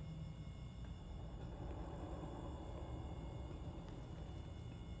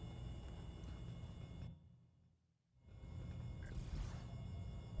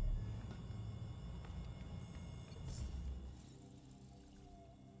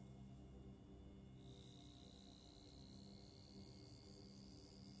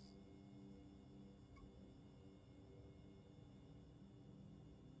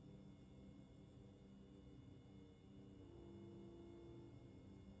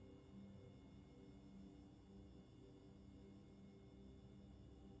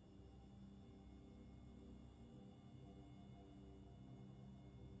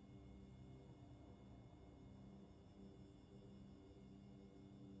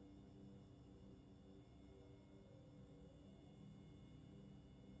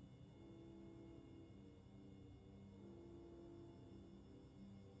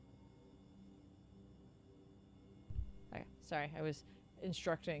 Okay, sorry, I was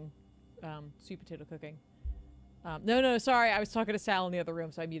instructing sweet potato cooking. No, sorry, I was talking to Sal in the other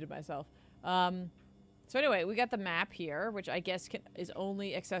room, so I muted myself. So anyway, we got the map here, which I guess is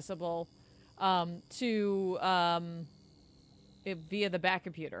only accessible via the back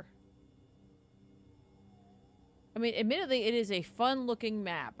computer. I mean, admittedly, it is a fun-looking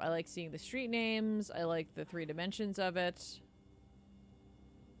map. I like seeing the street names. I like the 3 dimensions of it.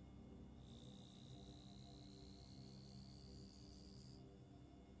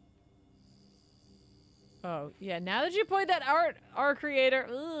 Oh, yeah, now that you point that out, our creator,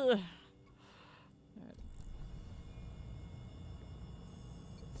 ugh. Right.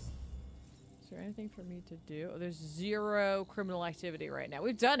 Is there anything for me to do? Oh, there's 0 criminal activity right now.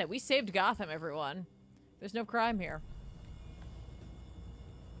 We've done it. We saved Gotham, everyone. There's no crime here.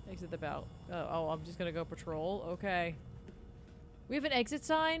 Exit the belt. Oh, I'm just gonna go patrol? Okay. We have an exit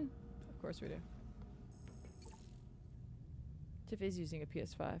sign? Of course we do. Tiff is using a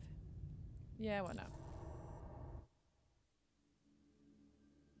PS5. Yeah, why not?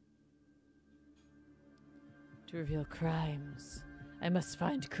 To reveal crimes. I must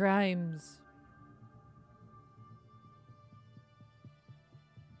find crimes.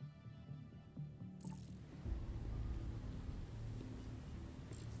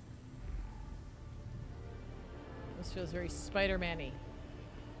 This feels very Spider-Man-y.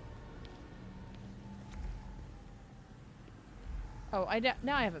 Oh,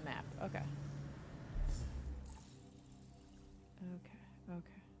 now I have a map. Okay. Okay.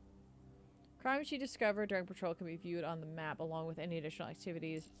 Crimes you discover during patrol can be viewed on the map along with any additional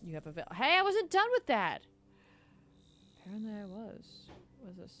activities you have available. Hey, I wasn't done with that! Apparently I was.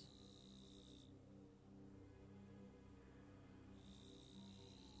 What is this?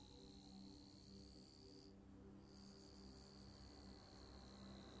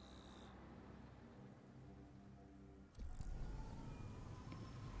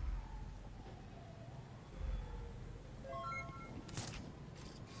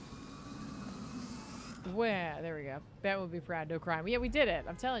 Where? There we go. Bet would be proud. No crime. Yeah, we did it.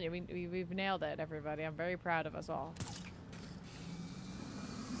 I'm telling you, we've nailed it, everybody. I'm very proud of us all.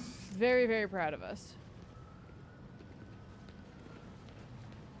 Very, very proud of us.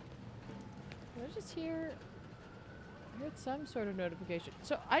 Did I just hear... I heard some sort of notification.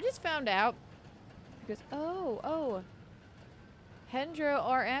 So, I just found out... Because... Oh! Hendro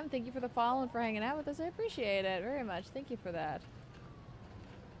RM, thank you for the follow and for hanging out with us. I appreciate it very much. Thank you for that.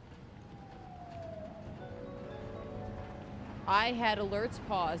 I had alerts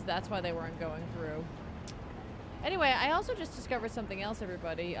paused. That's why they weren't going through. Anyway, I also just discovered something else,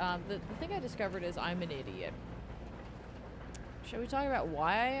 everybody. The thing I discovered is I'm an idiot. Shall we talk about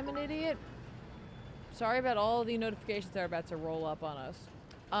why I am an idiot? Sorry about all the notifications that are about to roll up on us.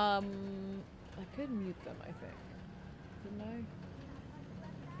 I could mute them, I think. Didn't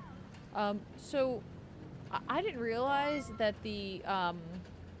I? So, I didn't realize that the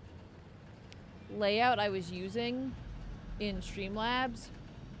layout I was using in Streamlabs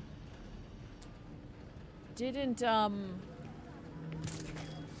didn't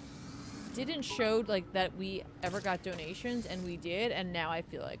show like that we ever got donations, and we did, and now I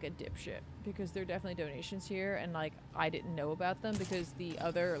feel like a dipshit because there are definitely donations here, and like I didn't know about them because the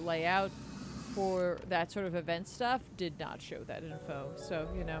other layout for that sort of event stuff did not show that info. So,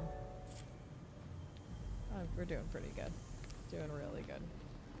 you know, we're doing pretty good. Doing really good.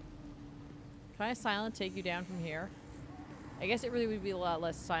 Can I silent take you down from here? I guess it really would be a lot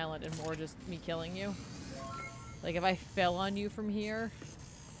less silent and more just me killing you. Like if I fell on you from here.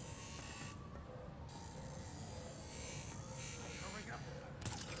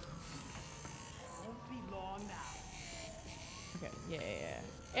 Won't be long now. Okay, yeah.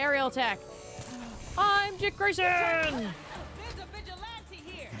 Aerial attack. I'm Dick Grayson! There's a vigilante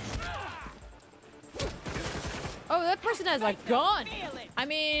here. Oh, that person has a gun. I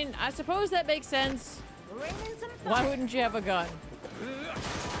mean, I suppose that makes sense. Why wouldn't you have a gun?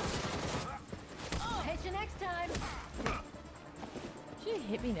 Hit you next time. Should you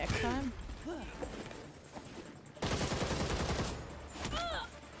hit me next time?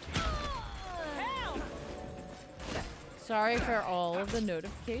 Sorry for all of the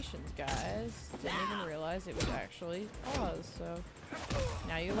notifications, guys. Didn't even realize it was actually paused, so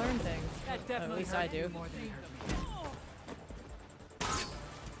now you learn things. At least I do.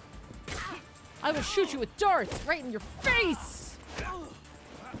 I will shoot you with darts right in your face!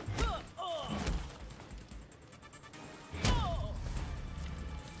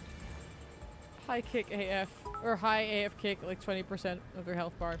 High kick AF. Or high AF kick, like 20% of their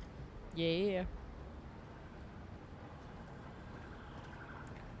health bar. Yeah.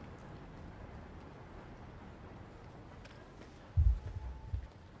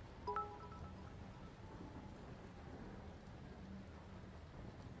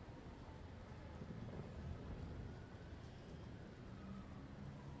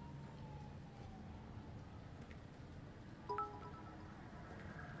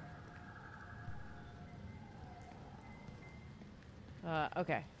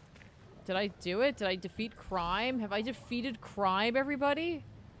 Okay. Did I do it? Did I defeat crime? Have I defeated crime, everybody?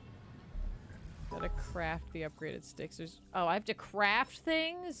 Gotta craft the upgraded sticks. Oh, I have to craft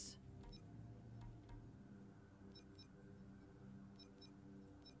things?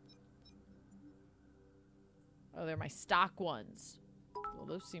 Oh, they're my stock ones. Well,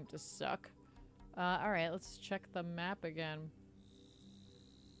 those seem to suck. Alright, let's check the map again.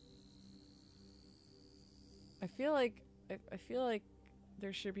 I feel like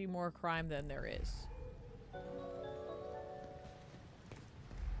there should be more crime than there is.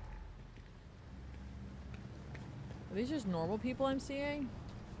 Are these just normal people I'm seeing?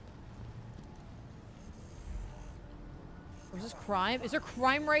 Or is this crime? Is there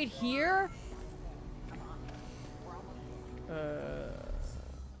crime right here? In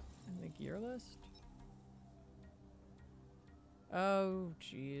the gear list? Oh,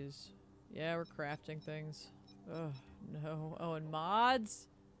 jeez. Yeah, we're crafting things. Oh, no. Oh, and mods?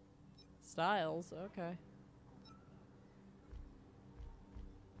 Styles, okay.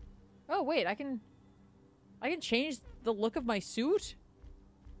 Oh, wait, I can change the look of my suit?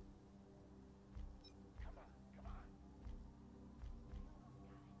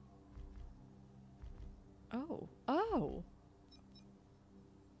 Oh. Oh.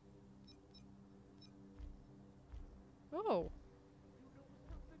 Oh.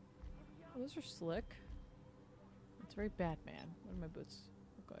 Oh, those are slick. It's very Batman. What do my boots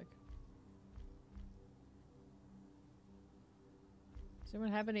look like? Does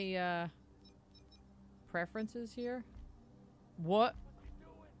anyone have any, preferences here? What?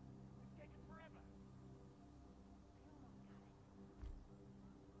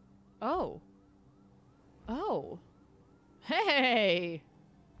 Oh. Oh. Hey!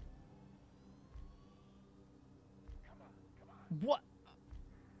 What?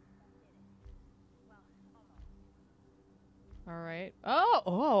 Alright. Oh!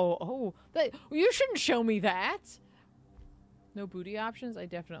 Oh! Oh! That, you shouldn't show me that! No booty options? I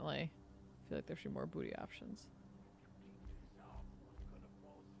definitely feel like there should be more booty options.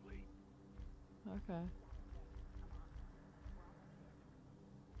 Okay.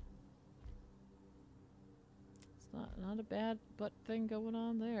 It's not a bad butt thing going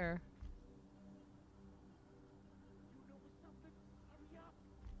on there.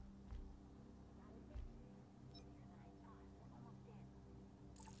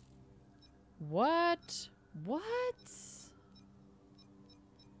 What? What?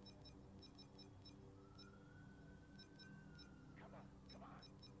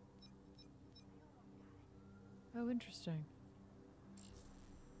 Oh, interesting.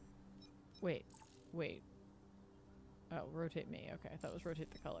 Wait. Wait. Oh, rotate me. Okay, I thought it was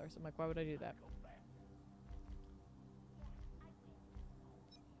rotate the colors. I'm like, why would I do that?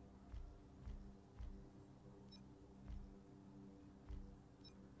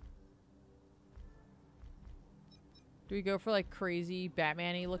 Do we go for like crazy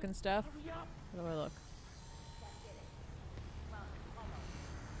Batman-y looking stuff? How do I look?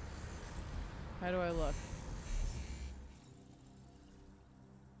 How do I look?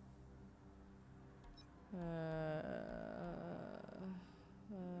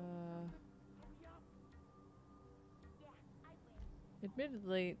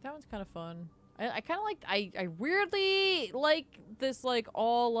 Admittedly, that one's kind of fun. I kind of like, I weirdly like this like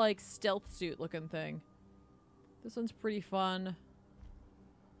all like stealth suit looking thing. This one's pretty fun.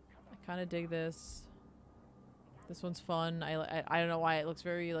 I kind of dig this. This one's fun. I don't know why it looks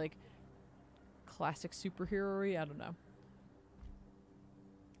very like classic superhero-y. I don't know.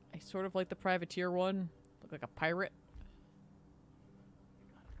 I sort of like the privateer one. Look like a pirate.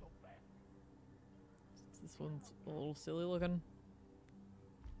 This one's a little silly looking.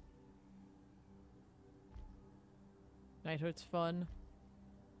 Knighthood's fun.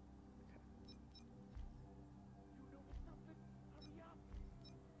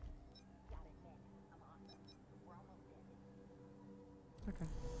 Okay.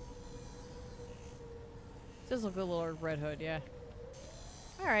 Does look a little Red Hood, yeah.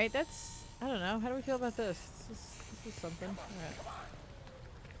 Alright, that's... I don't know. How do we feel about this? This is something. Alright.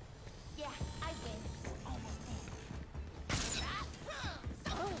 Yeah, I win. Almost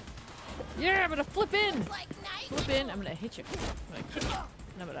in. Yeah, I'm gonna flip in! Flip in, I'm gonna hit you. I'm gonna kick you.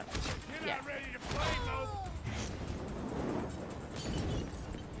 And I'm gonna... Yeah. Ready to play,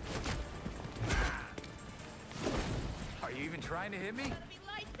 Are you even trying to hit me? Gonna be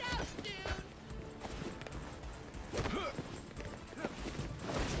lights out soon.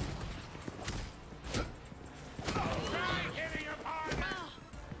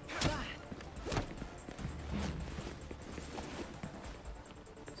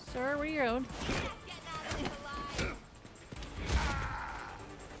 Sir, where are you going?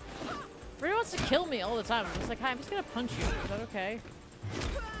 Everybody wants to kill me all the time. I'm just like, hi, I'm just gonna punch you. Is that okay?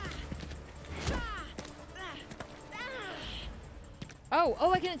 Oh,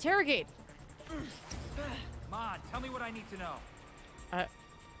 oh, I can interrogate. Come on, tell me what I need to know.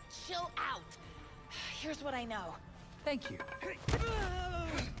 Chill out. Here's what I know. Thank you.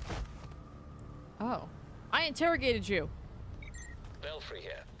 Oh, I interrogated you. Belfry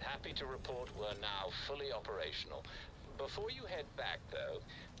here. Happy to report we're now fully operational. Before you head back, though...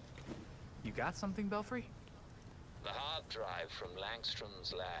 You got something, Belfry? The hard drive from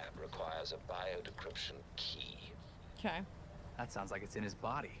Langstrom's lab requires a biodecryption key. Okay. That sounds like it's in his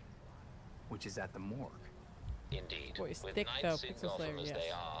body, which is at the morgue. Indeed. Boy, it's With thick, though. nights in Pixel Slayer, Gotham as yes.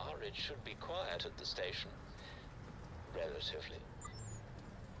 they are, it should be quiet at the station. Relatively.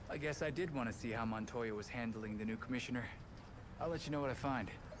 I guess I did want to see how Montoya was handling the new commissioner. I'll let you know what I find.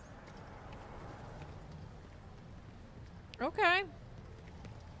 Okay.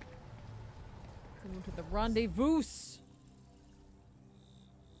 Going to the rendezvous.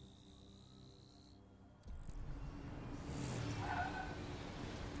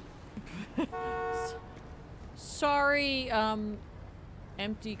 Sorry,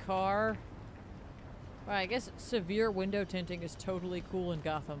 empty car. Well, I guess severe window tinting is totally cool in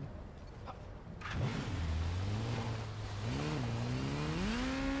Gotham.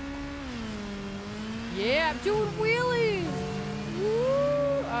 Yeah, I'm doing wheelies!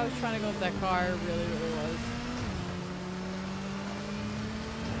 Woo! I was trying to go up that car, it really, really was.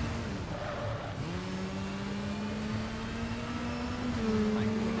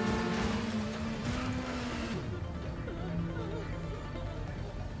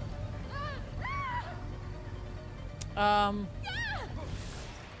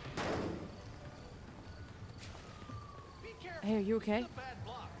 Hey, are you okay?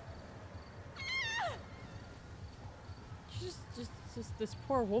 Just this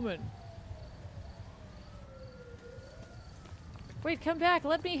poor woman. Wait, come back.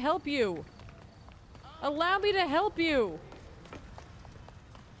 Let me help you. Allow me to help you.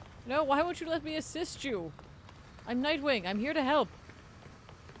 No, why won't you let me assist you? I'm Nightwing. I'm here to help.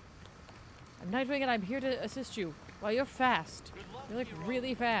 I'm Nightwing and I'm here to assist you. Well, you're fast. You're like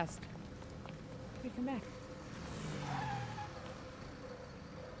really fast. Wait, come back.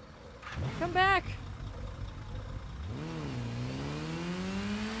 Come back.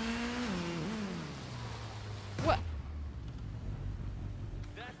 What?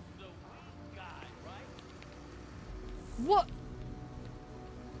 That's the weak guy, right? What?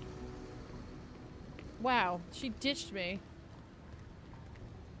 Wow, she ditched me.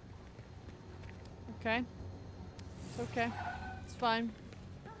 Okay. It's okay. It's fine.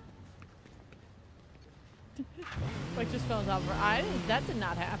 Like just fell on top of her. That did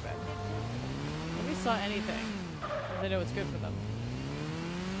not happen. Nobody saw anything. They know it's good for them.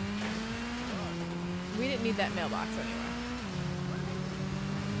 We didn't need that mailbox anyway.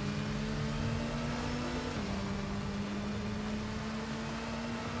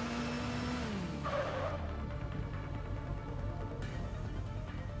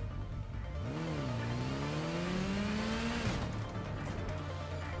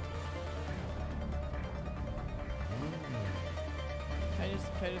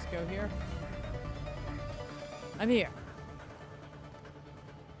 Can I just go here? I'm here.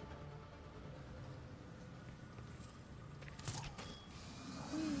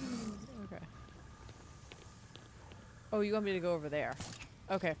 Okay. Oh, you want me to go over there?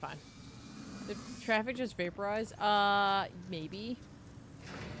 Okay, fine. Did traffic just vaporize? Maybe.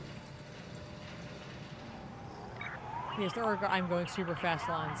 Yes, there are. I'm going super fast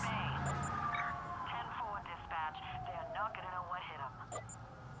lines.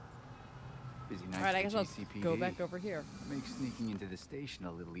 Busy night. Alright, I guess I'll GCPD. go back over here. Makes sneaking into the station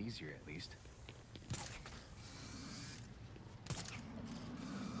a little easier, at least.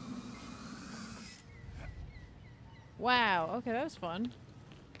 Wow, okay, that was fun.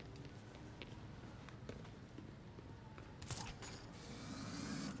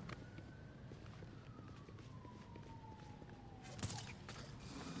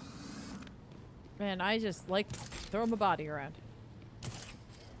 Man, I just like throwing my body around.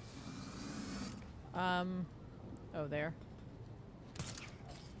 Oh, there.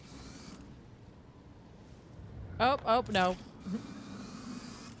 Oh, no.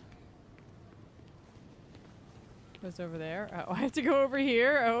 What's over there? Oh, I have to go over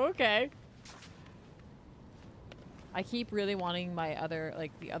here? Oh, okay. I keep really wanting my other,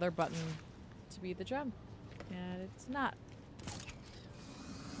 like, the other button to be the jump. And it's not.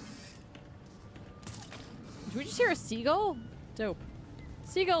 Did we just hear a seagull? Dope.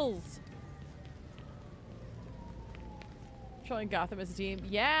 Seagulls! Showing Gotham as a team.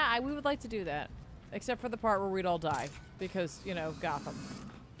 Yeah, we would like to do that. Except for the part where we'd all die. Because, you know, Gotham.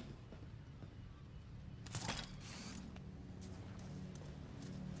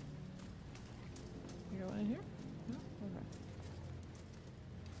 You going in here? No? Okay.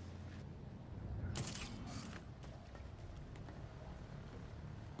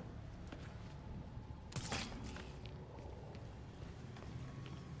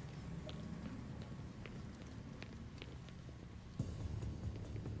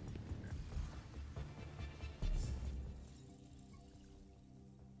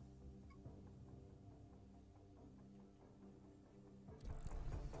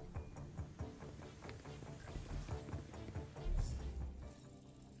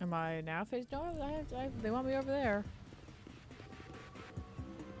 am I now facing? No, they want me over there.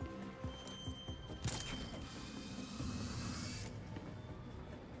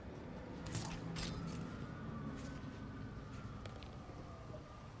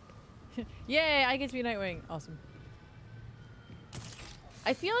 Yay, I get to be Nightwing. Awesome.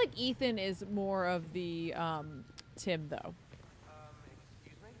 I feel like Ethan is more of the, Tim, though.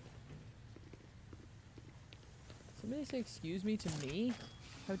 Excuse me? Somebody say excuse me to me?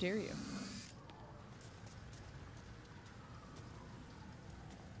 How dare you?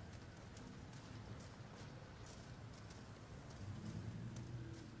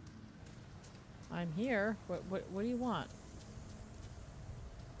 I'm here. What do you want?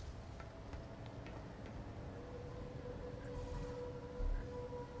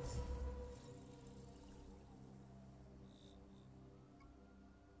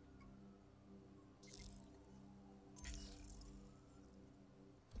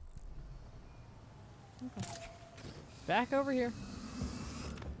 Okay. Back over here.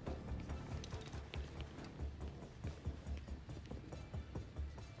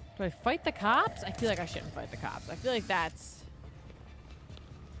 Do I fight the cops? I feel like I shouldn't fight the cops. I feel like that's...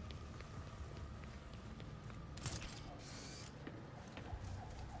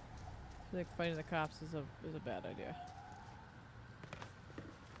 I feel like fighting the cops is a bad idea.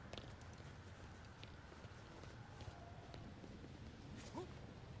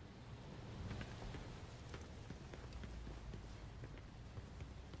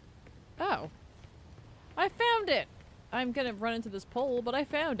 Oh. I found it! I'm gonna run into this pole, but I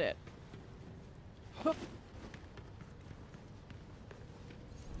found it. Hup.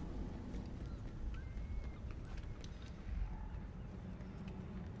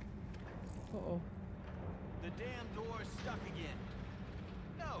 Uh-oh. The damn door's stuck again.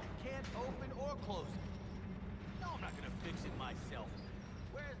 No, can't open or close it. No, I'm not gonna fix it myself.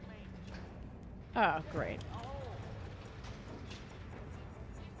 Where's me? Oh, great.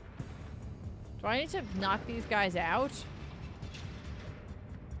 Do I need to knock these guys out?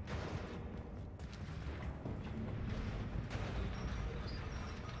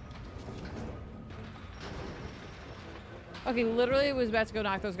 Okay, literally was about to go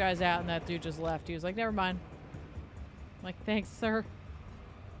knock those guys out and that dude just left. He was like, never mind. I'm like, thanks, sir.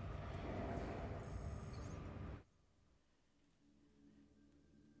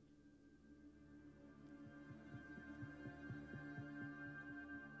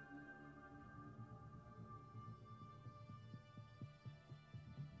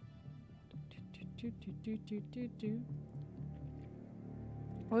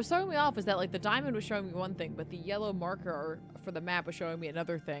 What was throwing me off is that, like, the diamond was showing me one thing, but the yellow marker for the map was showing me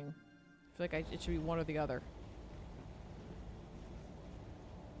another thing. I feel like it should be one or the other.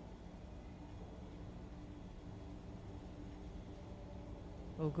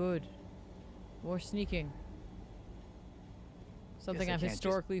 Oh, good. More sneaking. Something I'm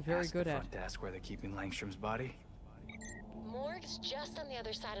historically very good at. Front desk where they're keeping Langstrom's body. Morgue's just on the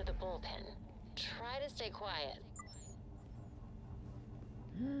other side of the bullpen. Try to stay quiet.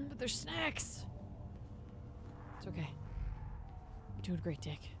 But there's snacks. It's okay. You're doing great,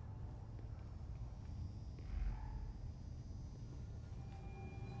 Dick.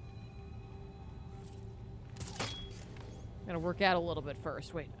 Gotta work out a little bit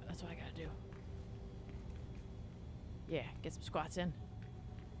first. Wait, that's what I gotta do. Yeah, get some squats in.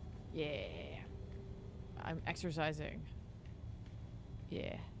 Yeah. I'm exercising.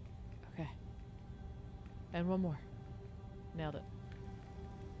 Yeah. Okay. And one more. Nailed it.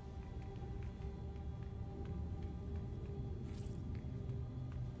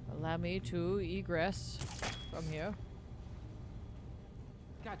 Allow me to egress from here.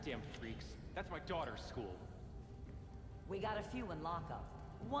 Goddamn freaks. That's my daughter's school. We got a few in lockup.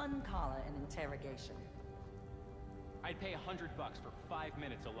 One caller in interrogation. I'd pay $100 for 5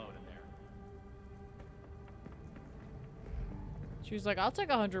 minutes alone in there. She was like, I'll take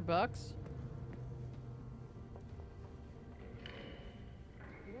 $100. Did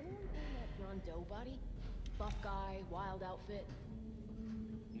anyone find that John Doe body? Buff guy, wild outfit.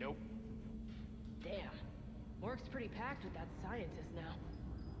 Nope. Damn. Work's pretty packed with that scientist now.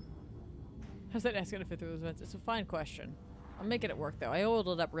 How's that ass gonna fit through those vents? It's a fine question. I'm making it work, though. I oiled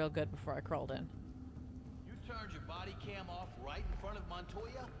it up real good before I crawled in. You turned your body cam off right in front of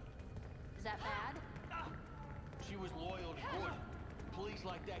Montoya? Is that bad? She was loyal to Gordon. Police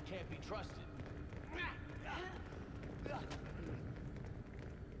like that can't be trusted.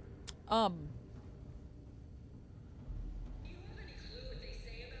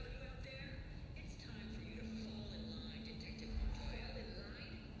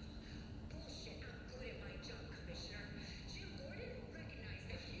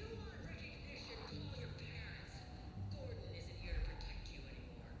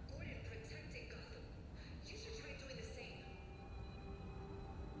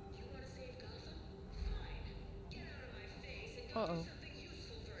 Uh-oh.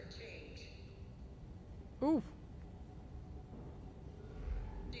 Ooh.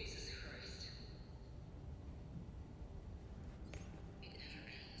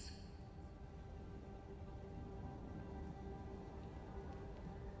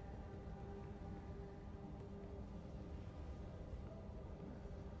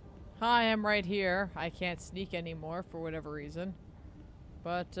 Hi, I'm right here. I can't sneak anymore for whatever reason.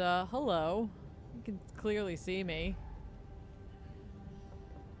 But, hello. You can clearly see me.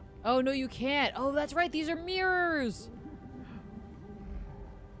 Oh, no, you can't. Oh, that's right. These are mirrors.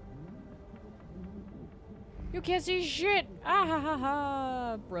 You can't see shit. Ah ha ha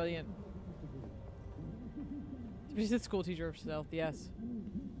ha. Brilliant. She's a school teacher herself, yes.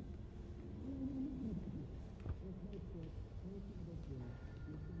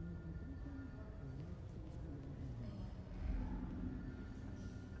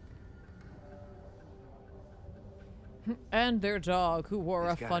 And their dog, who wore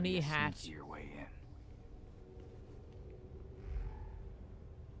a funny hat. Your way in.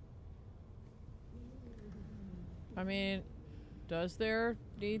 I mean, does there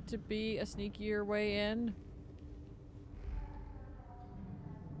need to be a sneakier way in?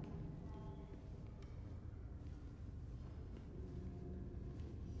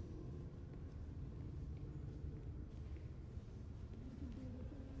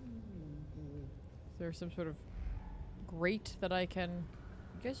 Is there some sort of grate that I can...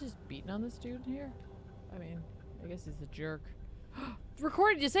 You guys just beating on this dude here? I mean, I guess he's a jerk.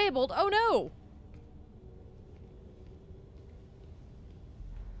 Recording disabled? Oh no!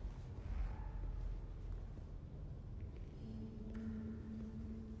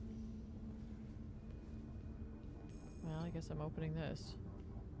 Well, I guess I'm opening this.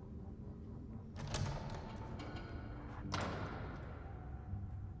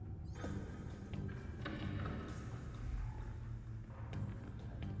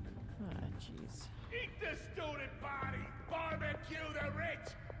 Eat the student body! Barbecue the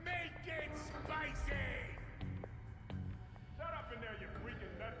rich! Make it spicy! Shut up in there, you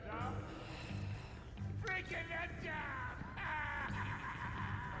freaking nut job! Freaking nut job!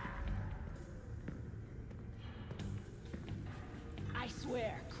 I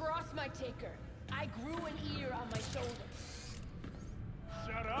swear, cross my ticker. I grew an ear on my shoulder.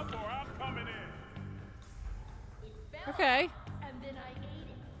 Shut up or I'm coming in! Okay. And then I ate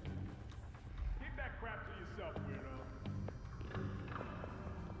it. Keep that crap to yourself, weirdo.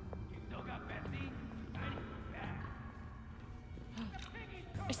 You still got Betsy?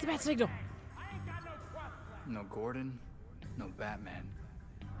 It's the bat signal. No Gordon, no Batman.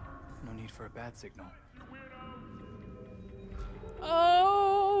 No need for a bat signal.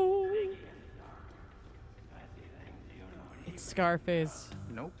 Oh! It's Scarface.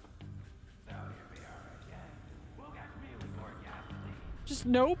 Nope. Just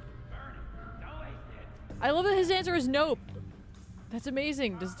nope. I love that his answer is nope. That's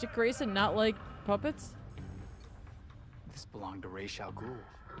amazing. Does Dick Grayson not like puppets? This belonged to Ra's al Ghul.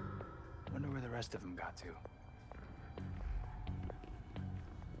 Wonder where the rest of them got to.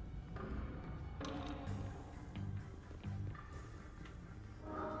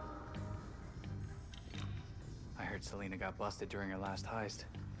 I heard Selina got busted during her last heist.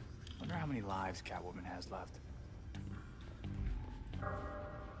 Wonder how many lives Catwoman has left.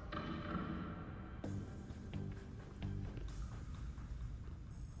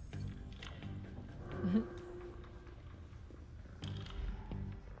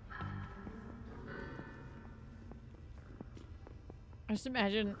 I just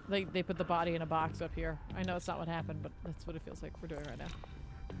imagine like they put the body in a box up here. I know it's not what happened, but that's what it feels like we're doing right now.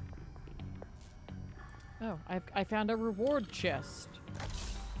 Oh, I found a reward chest.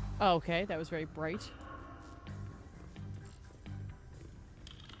 Oh, okay, that was very bright.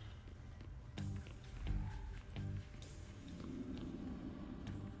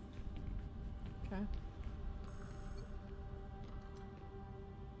 Okay.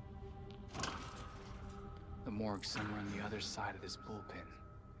 The morgue's somewhere on the other side of this bullpen.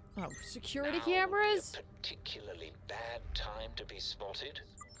 Oh, security Now cameras? A particularly bad time to be spotted.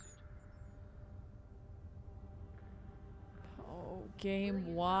 Oh,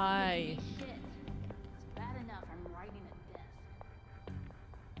 game, why? Shit. It's bad enough I'm writing a death.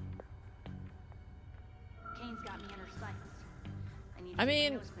 Kane's got me in her sights. I need to I keep my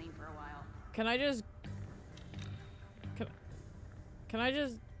mean, nose clean for a while. Can I just... Can I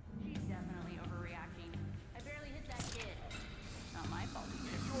just... She's definitely overreacting. I barely hit that kid. Not my fault. You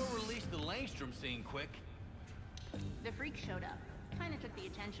sure released the Langstrom scene quick. The freak showed up. Kinda took the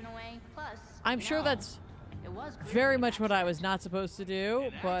attention away. Plus, I'm you sure know, that's it was very much what I was not supposed to do,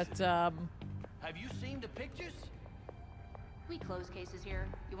 but, Have you seen the pictures? We close cases here.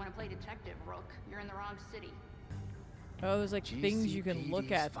 You want to play detective, Rook? You're in the wrong city. Oh, there's like things you can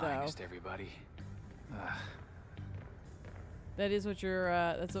look at, though. Finest, everybody. That is what you're.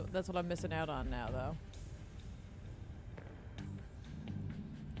 That's what I'm missing out on now, though.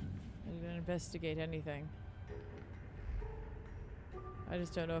 I didn't investigate anything. I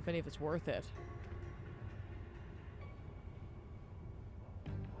just don't know if any of it's worth it.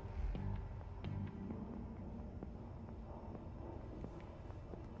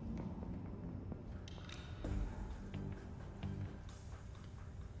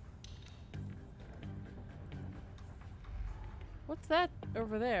 What's that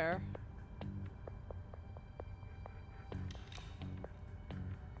over there?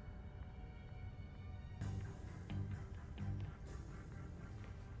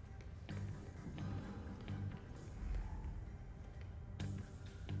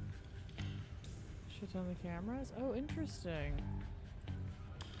 Shit on the cameras? Oh, interesting.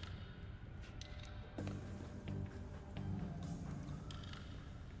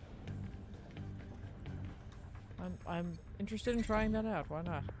 I'm interested in trying that out. Why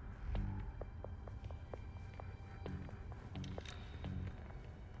not?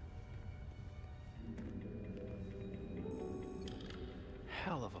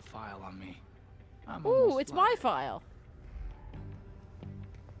 Hell of a file on me. Ooh, it's my file.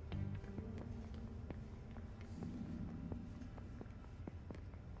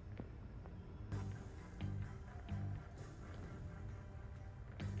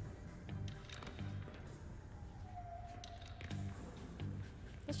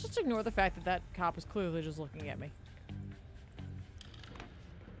 Let's just ignore the fact that that cop is clearly just looking at me.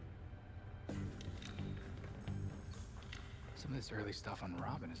 Some of this early stuff on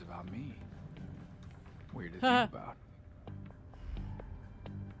Robin is about me. Weird to think about.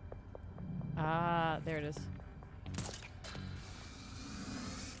 Ah, there it is.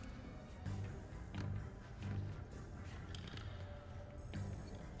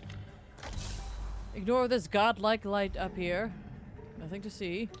 Ignore this godlike light up here. Nothing to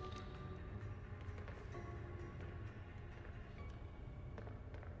see.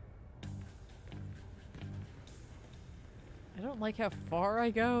 I don't like how far I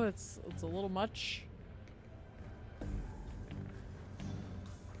go. It's a little much.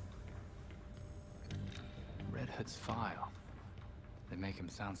 Red Hood's file. They make him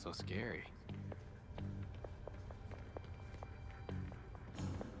sound so scary.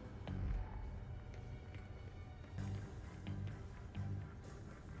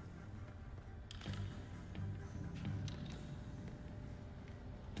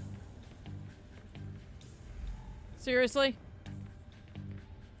 Seriously?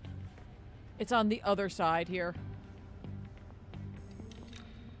 It's on the other side here.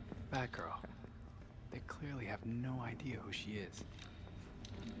 Batgirl. They clearly have no idea who she is.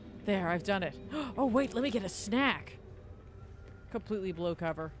 There, I've done it. Oh, wait, let me get a snack. Completely blow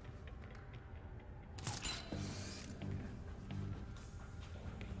cover.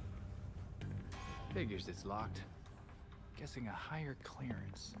 Figures it's locked. Guessing a higher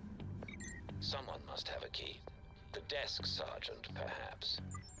clearance. Someone must have a key. The desk sergeant, perhaps.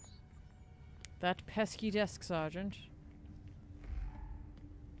 That pesky desk sergeant.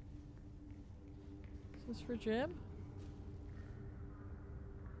 Is this for Jim?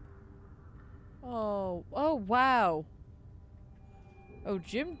 Oh, oh wow. Oh,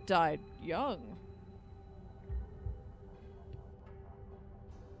 Jim died young.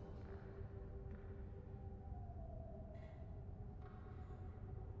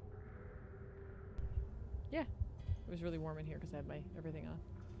 Yeah. It was really warm in here because I had my everything on.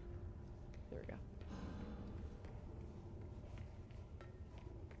 There we go. Okay.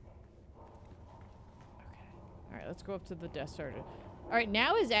 Alright, let's go up to the desk sergeant. Alright,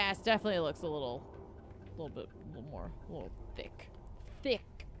 now his ass definitely looks a little thick.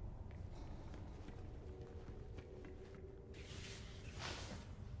 Thick.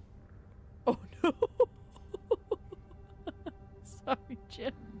 Oh no. Sorry,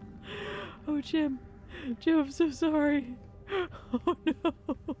 Jim. Oh, Jim. Jim, I'm so sorry. Oh no.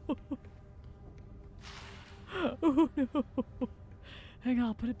 Oh no. Hang on,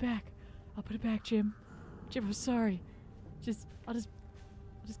 I'll put it back. I'll put it back, Jim. Jim, I'm sorry. I'll just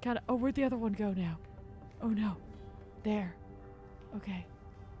kind of. Oh, where'd the other one go now? Oh no. There. Okay.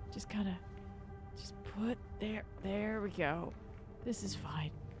 Just kind of. Just put there. There we go. This is fine.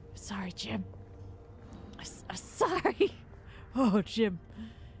 Sorry, Jim. I'm sorry. Oh, Jim.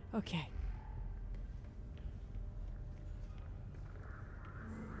 Okay.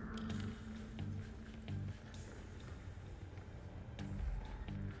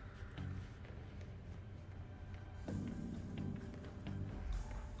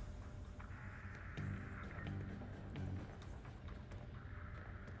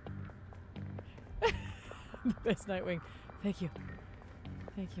 The best Nightwing. Thank you.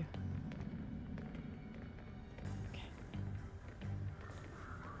 Thank you. Okay.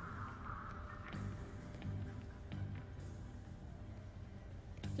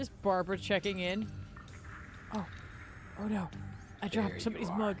 Just Barbara checking in. Oh. Oh no. I dropped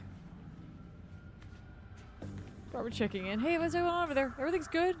somebody's mug. Barbara checking in. Hey, what's going on over there? Everything's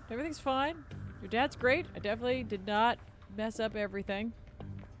good? Everything's fine? Your dad's great? I definitely did not mess up everything.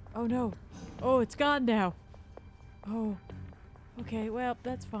 Oh no. Oh, it's gone now. Oh. Okay, well,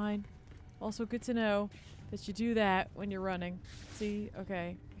 that's fine. Also good to know that you do that when you're running. See?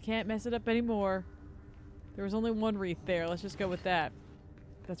 Okay. I can't mess it up anymore. There was only one wreath there. Let's just go with that.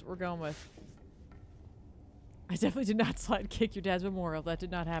 That's what we're going with. I definitely did not slide kick your dad's memorial. That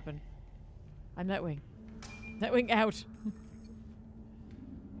did not happen. I'm Nightwing. Nightwing out.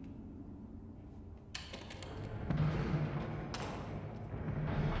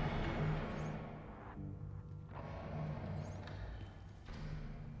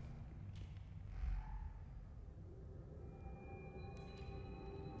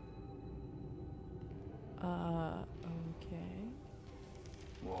 Okay.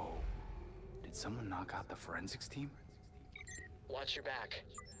 Whoa. Did someone knock out the forensics team? Watch your back.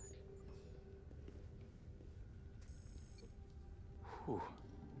 Whew.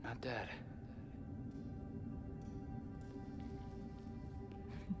 Not dead.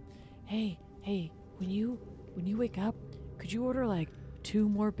 Hey, when you wake up, could you order like 2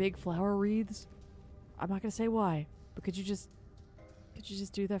 more big flower wreaths? I'm not gonna say why, but could you just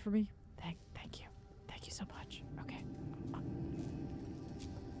do that for me? Thank you. Thank you so much. Okay.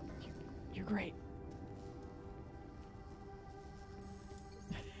 You're great.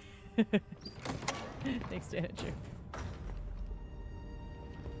 Thanks, Dan and Jim.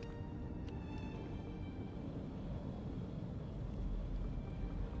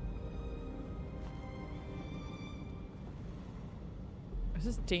 Is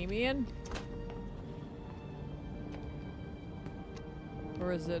this Damien?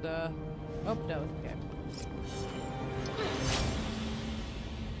 Or is it, oh, no, okay.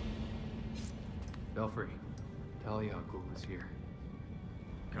 Belfry, Talia Ghul is here.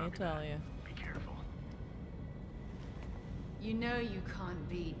 Hey, Talia. Be careful. You know you can't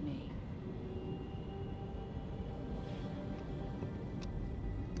beat me.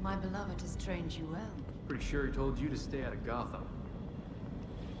 My beloved has trained you well. Pretty sure he told you to stay out of Gotham.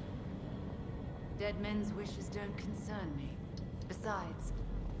 Dead men's wishes don't concern me. Besides,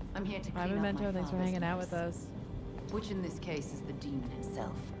 I'm here to clean Hi, up my Memento. Thanks for father's hanging out mess. with us. Which in this case is the demon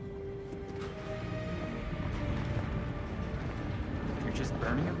himself. You're just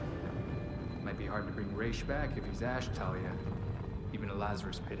burning him? Might be hard to bring Raish back if he's Ash, Talia. Even a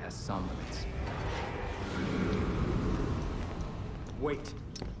Lazarus pit has some limits. Wait.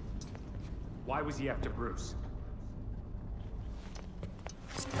 Why was he after Bruce?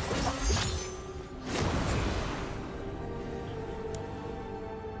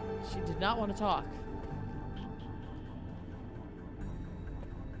 She did not want to talk.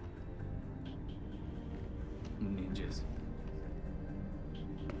 Ninjas.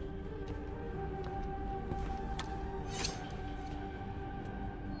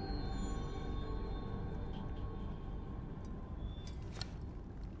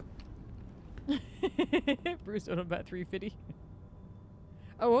 Bruce on about 350.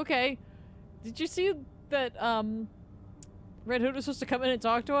 Oh, okay. Did you see that Red Hood was supposed to come in and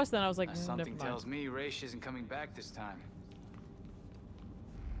talk to us? Then I was like, Something never tells mind. me Raish isn't coming back this time.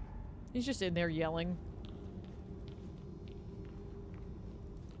 He's just in there yelling.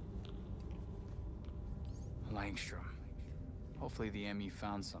 Langstrom. Hopefully the ME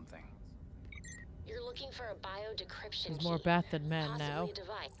found something. You're looking for a biodecryption There's more key, bat than men now. possibly a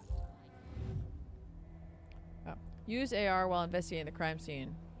device. Oh. Use AR while investigating the crime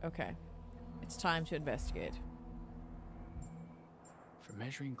scene. Okay. It's time to investigate. For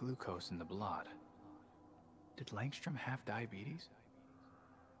measuring glucose in the blood. Did Langstrom have diabetes?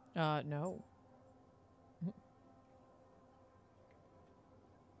 No.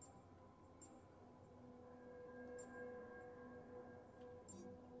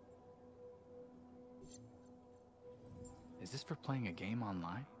 Is this for playing a game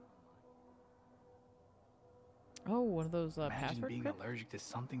online? Oh, one of those Imagine password being crypt? allergic to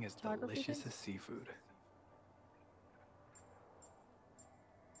something as Photography delicious things? as seafood.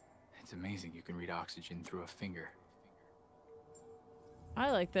 It's amazing you can read oxygen through a finger.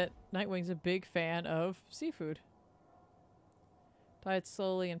 I like that Nightwing's a big fan of seafood. Died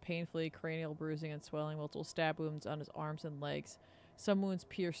slowly and painfully, cranial bruising and swelling, multiple stab wounds on his arms and legs. Some wounds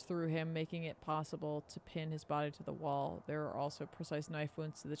pierced through him, making it possible to pin his body to the wall. There are also precise knife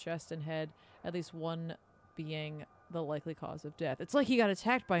wounds to the chest and head. At least one being the likely cause of death. It's like he got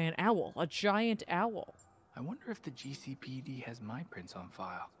attacked by an owl, a giant owl. I wonder if the GCPD has my prints on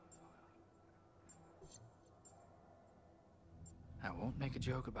file. I won't make a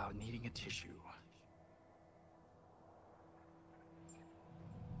joke about needing a tissue.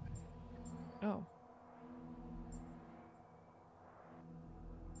 Oh.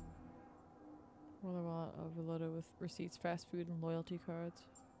 Wallet overloaded with receipts, fast food, and loyalty cards.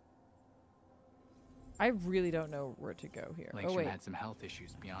 I really don't know where to go here. Langstrom Oh, wait. had some health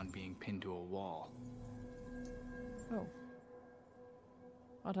issues beyond being pinned to a wall. Oh.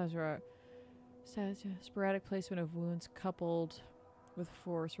 Autopsy report. Sporadic placement of wounds coupled with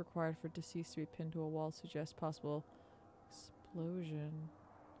force required for deceased to be pinned to a wall suggests possible explosion.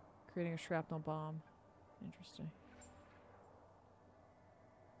 Creating a shrapnel bomb. Interesting.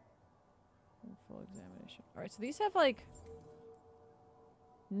 Full examination. Alright, so these have like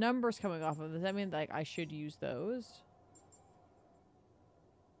numbers coming off of them. Does that mean like I should use those?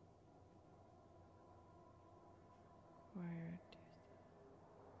 Wired.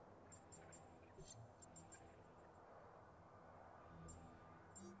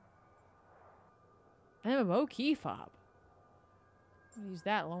 MMO key fob. I'll use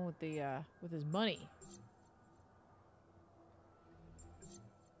that along with the with his money.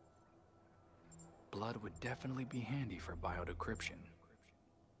 Blood would definitely be handy for biodecryption.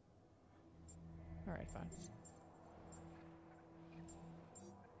 Alright, fine.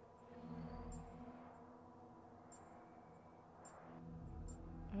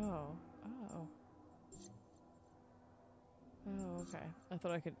 Oh. Oh. Oh, okay. I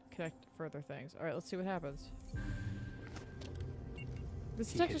thought I could connect further things. Alright, let's see what happens.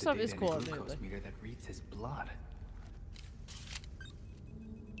 This detector stuff is cool, glucose meter that reads his blood.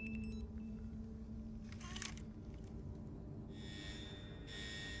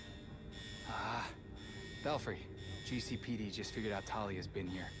 Belfry, GCPD just figured out Talia's been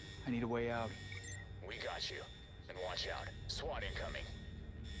here. I need a way out. We got you. And watch out. SWAT incoming.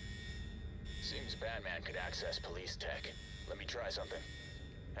 Seems Batman could access police tech. Let me try something.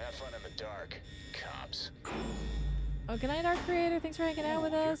 Have fun in the dark, cops. Oh, good night, Art Creator. Thanks for hanging out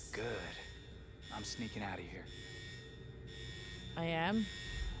with us. Good. I'm sneaking out of here. I am?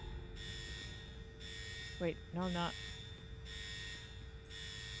 Wait, no, I'm not.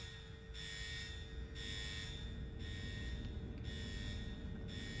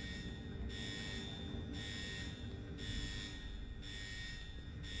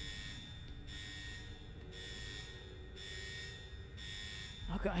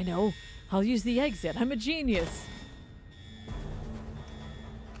 Okay, I know. I'll use the exit. I'm a genius.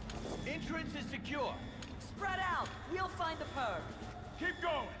 Entrance is secure. Spread out. We'll find the perp. Keep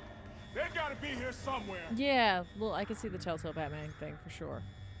going. They gotta be here somewhere. Yeah, well, I can see the Telltale Batman thing for sure.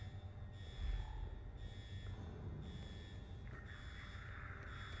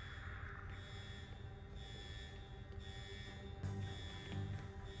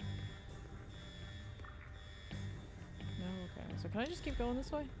 No, okay. So can I just keep going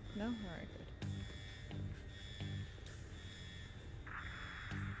this way? No? Alright, good.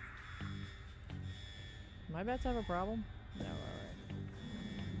 My bats have a problem? No, alright.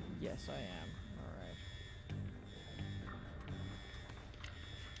 Yes, I am. Alright.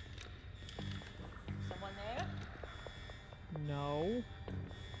 Someone there? No.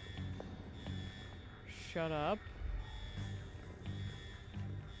 Shut up.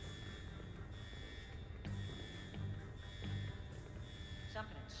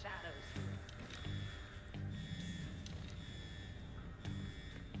 Jumping in shadows.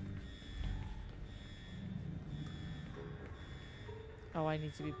 Oh, I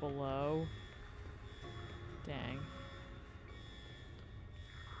need to be below. Dang.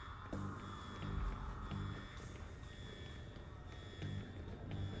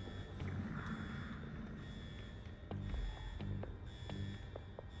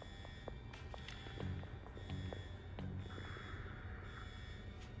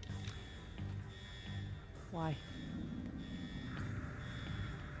 Why?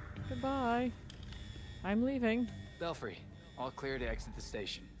 Goodbye. I'm leaving. Belfry, all clear to exit the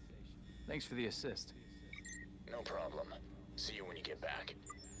station. Thanks for the assist. No problem. See you when you get back.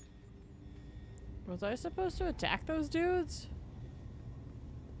 Was I supposed to attack those dudes?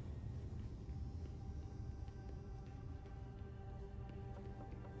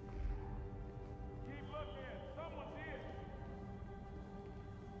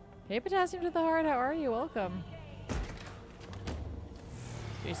 Hey, Potassium to the Heart, how are you? Welcome.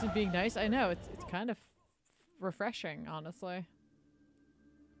 Jason's being nice. I know, it's kind of refreshing, honestly.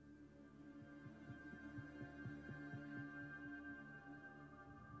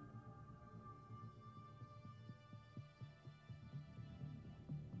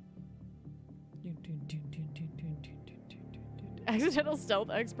 Accidental stealth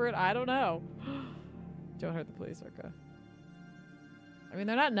expert? I don't know. Don't hurt the police, okay. I mean,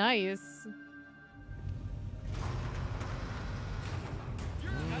 they're not nice.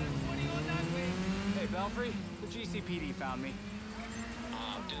 Hey, Belfry, the GCPD found me.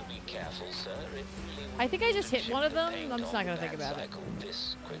 Do be careful, sir. It really I think I just hit one of them. I'm just not gonna think about it.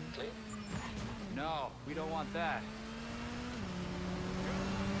 This quickly. No, we don't want that.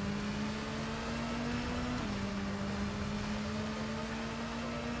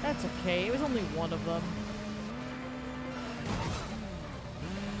 That's okay. It was only one of them.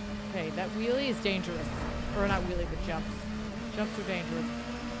 Okay, that wheelie is dangerous. Or not wheelie, but jumps. Jumps are dangerous.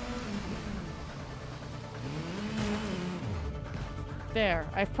 There,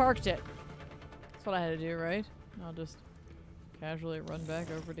 I've parked it. That's what I had to do, right? I'll just casually run back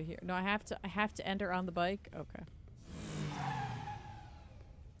over to here. No, I have to enter on the bike? Okay.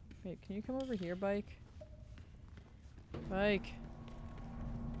 Wait, can you come over here, bike? Bike.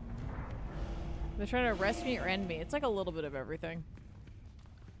 They're trying to arrest me or end me. It's like a little bit of everything.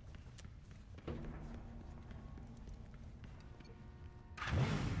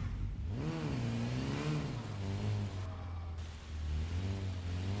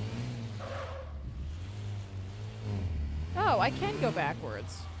 Oh, I can go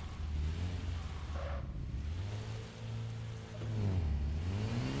backwards.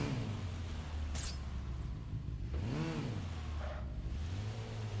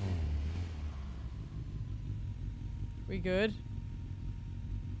 We good?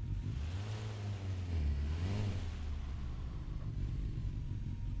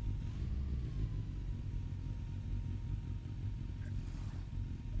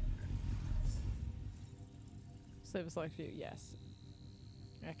 Save a select view, yes.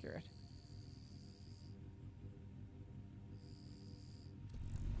 Accurate.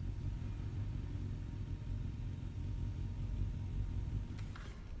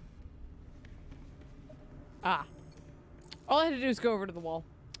 Ah. All I had to do is go over to the wall.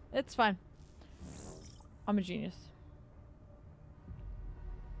 It's fine. I'm a genius.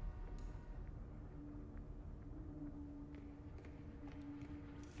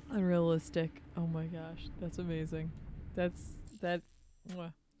 Unrealistic. Oh my gosh. That's amazing. That.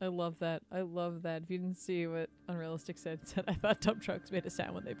 Mwah. I love that. I love that. If you didn't see what Unrealistic said, I thought dump trucks made a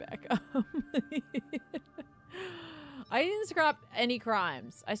sound when they back up. I didn't stop any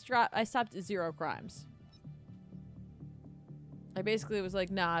crimes. I stopped 0 crimes. I basically was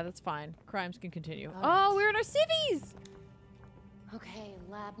like, nah, that's fine. Crimes can continue. Oh, we're in our civvies! Okay,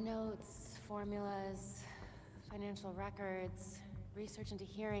 lab notes, formulas, financial records, research into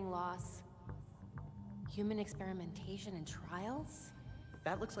hearing loss, human experimentation and trials?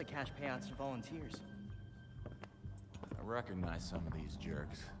 That looks like cash payouts to volunteers. I recognize some of these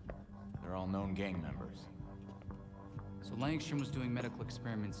jerks. They're all known gang members. So Langstrom was doing medical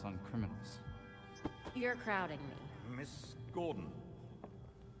experiments on criminals. You're crowding me. Miss Gordon.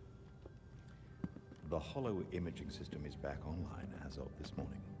 The hollow imaging system is back online as of this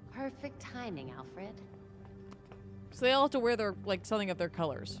morning. Perfect timing, Alfred. So they all have to wear their, like, something of their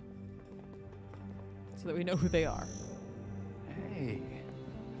colors. So that we know who they are. Hey,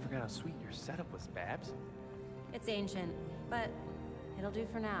 I forgot how sweet your setup was, Babs. It's ancient, but it'll do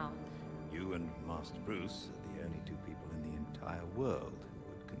for now. You and Master Bruce are the only 2 people in the entire world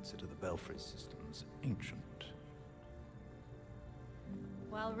who would consider the Belfry systems ancient.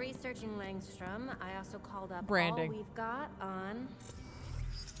 While researching Langstrom, I also called up Branding. all we've got on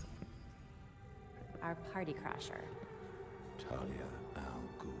our party crasher. Talia al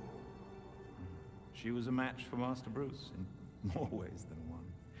Ghul. She was a match for Master Bruce in more ways than one.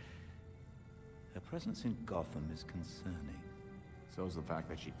 Her presence in Gotham is concerning. So's the fact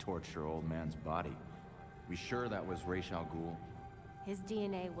that she torched her old man's body. We sure that was Ra's al Ghul? His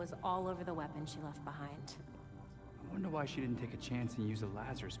DNA was all over the weapon she left behind. I wonder why she didn't take a chance and use a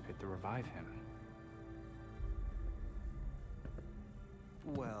Lazarus pit to revive him.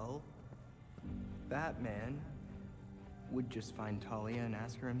 Well, Batman would just find Talia and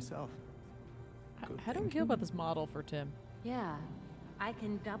ask her himself. How do we feel about this model for Tim? Yeah, I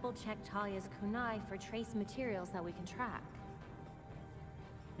can double-check Talia's kunai for trace materials that we can track.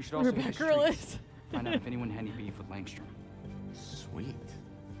 You should also hit the Rebecca streets. Find out if anyone had any beef with Langstrom. Sweet.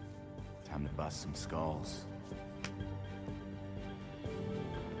 Time to bust some skulls.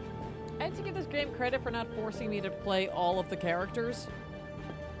 I have to give this game credit for not forcing me to play all of the characters.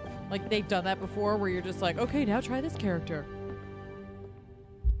 Like, they've done that before, where you're just like, okay, now try this character.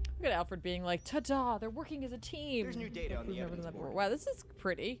 Look at Alfred being like, ta-da, they're working as a team. There's new data on the evidence board. Wow, this is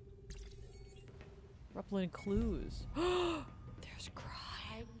pretty. Ruppling clues. There's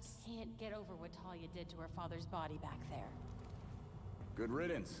crimes. I can't get over what Talia did to her father's body back there. Good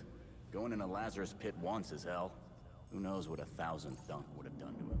riddance. Going in a Lazarus pit once is hell. Who knows what 1,000th dunk would have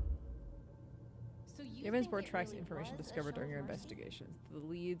done to him. So you Evidence think board it tracks really information was a discovered show during your of mercy? investigations. The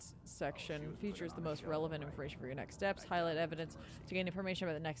leads section features the most relevant information for your next steps. Highlight evidence to gain information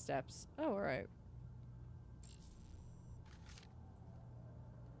about the next steps. Oh, alright.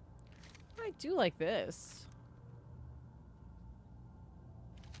 I do like this.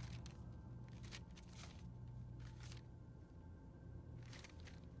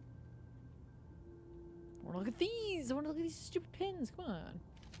 I want to look at these! I want to look at these stupid pins. Come on.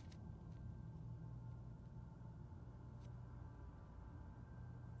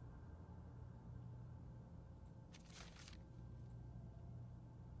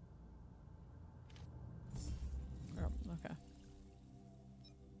 Oh, okay.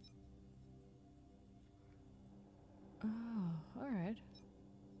 Oh, alright.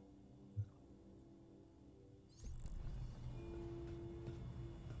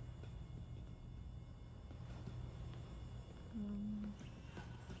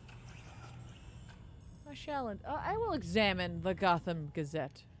 I will examine the Gotham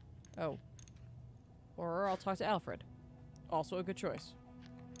Gazette. Oh. Or I'll talk to Alfred. Also a good choice.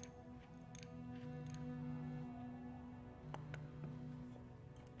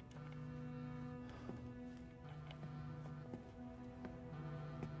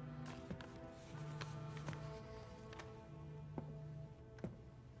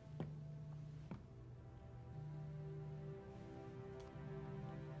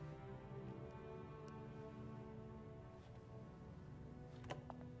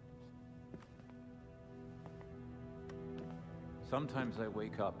 Sometimes I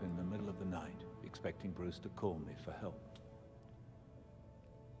wake up in the middle of the night, expecting Bruce to call me for help.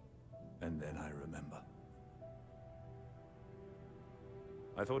 And then I remember.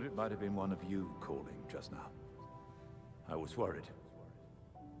 I thought it might have been one of you calling just now. I was worried.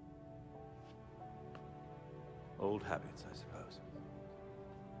 Old habits, I suppose.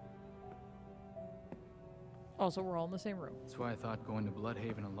 Also, we're all in the same room. That's why I thought going to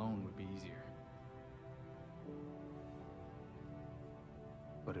Bloodhaven alone would be easier.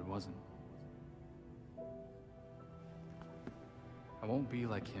 But it wasn't. I won't be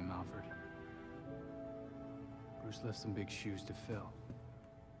like him, Alfred. Bruce left some big shoes to fill.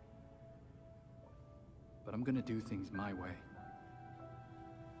 But I'm gonna do things my way.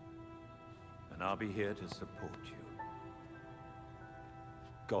 And I'll be here to support you.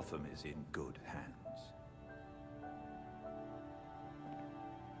 Gotham is in good hands.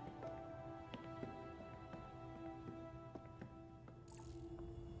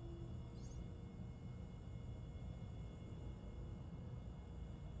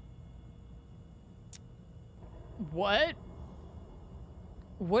 What?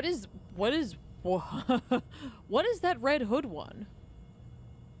 What is what is that Red Hood one?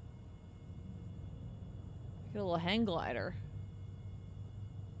 Get a little hang glider.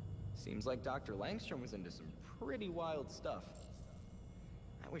 Seems like Dr. Langstrom was into some pretty wild stuff.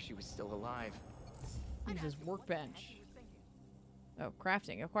 I wish he was still alive. Use his workbench. Oh,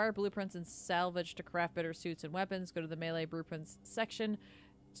 crafting. Acquire blueprints and salvage to craft better suits and weapons. Go to the melee blueprints section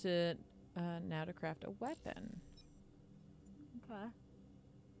to now to craft a weapon. Okay.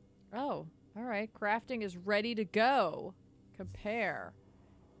 Oh, all right. Crafting is ready to go. Compare.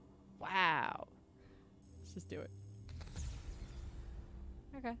 Wow. Let's just do it.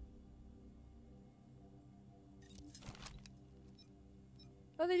 Okay.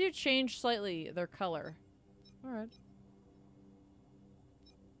 Oh, they do change slightly their color. All right.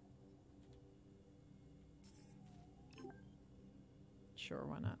 Sure,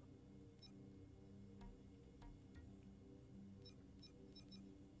 why not?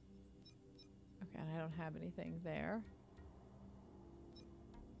 Okay, and I don't have anything there.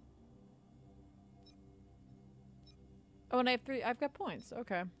 Oh, and I have 3. I've got points.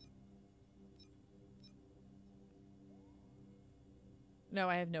 Okay. No,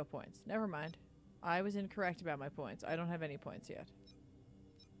 I have no points. Never mind. I was incorrect about my points. I don't have any points yet.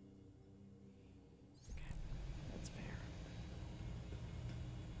 Okay, that's fair.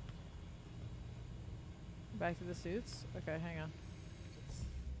 Back to the suits? Okay, hang on.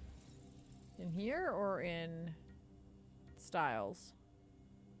 In here or in styles?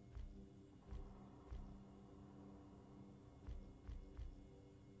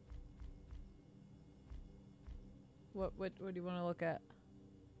 What do you want to look at?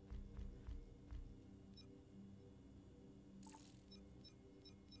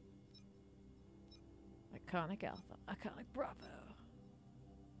 Iconic Alpha. Iconic Bravo.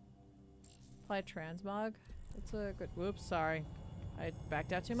 Apply transmog. That's a good... Whoops, sorry. I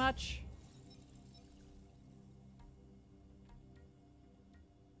backed out too much.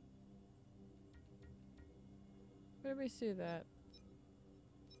 Where did we see that?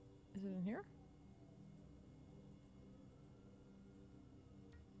 Is it in here?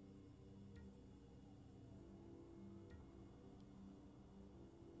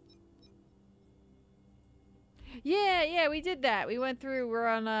 Yeah, we did that. We went through. We're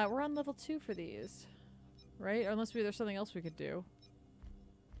on level 2 for these, right? Or unless there's something else we could do.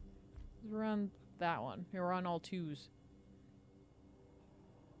 We're on that one. Here, we're on all 2s.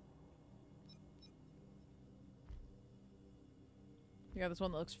 We got this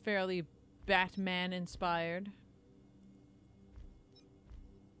one that looks fairly Batman inspired.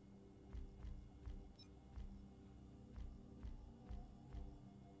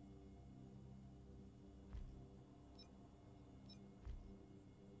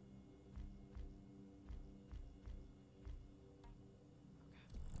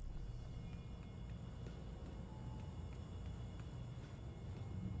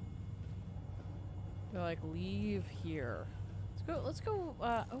 They're like, leave here. Let's go,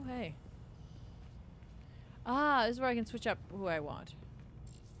 oh hey. Ah, this is where I can switch up who I want.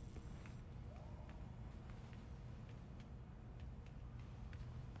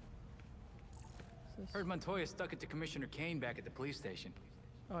 Heard Montoya stuck it to Commissioner Kane back at the police station.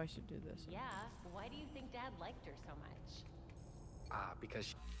 Oh, I should do this. Yeah, why do you think Dad liked her so much? Because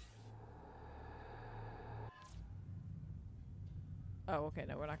she... Oh, okay,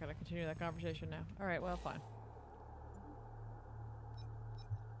 no, we're not gonna continue that conversation now. Alright, well, fine.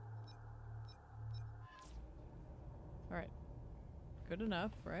 Alright. Good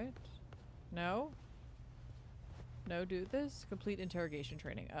enough, right? No? No, do this? Complete interrogation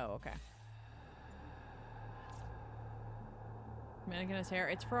training. Oh, okay. Mannequin his hair.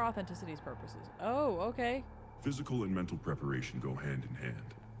 It's for authenticity's purposes. Oh, okay. Physical and mental preparation go hand in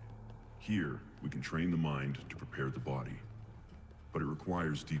hand. Here, we can train the mind to prepare the body. But it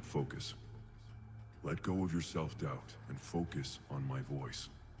requires deep focus. Let go of your self-doubt and focus on my voice.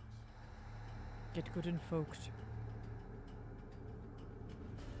 Get good and focused.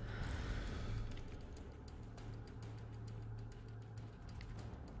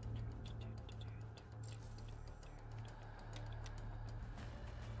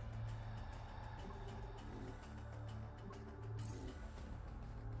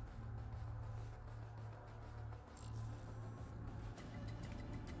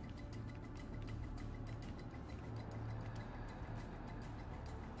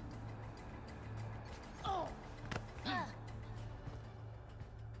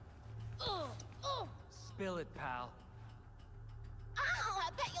 Spill it, pal. Oh,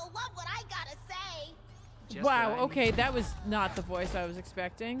 I bet you'll love what I gotta say. Just wow, okay, that was not the voice I was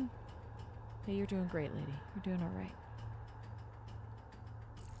expecting. Hey, you're doing great, lady. You're doing alright.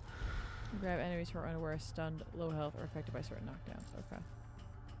 Grab enemies who are unaware, stunned, low health, or affected by certain knockdowns. Okay.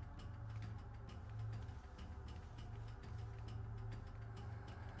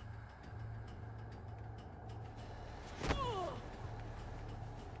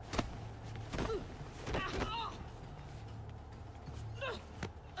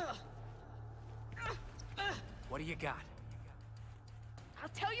 What do you got? I'll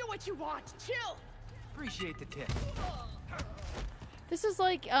tell you what you want. Chill. Appreciate the tip. This is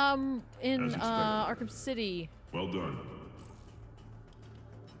like, in, Arkham City. Well done.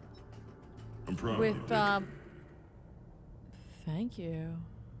 I'm proud With, of you. Thank you.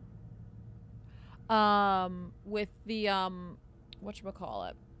 With the,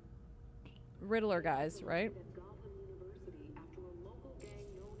 whatchamacallit? Riddler guys, right?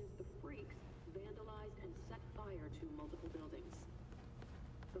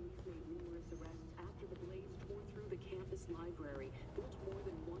 Library built more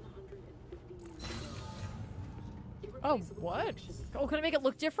than 150 years ago. Oh, what? Oh, can I make it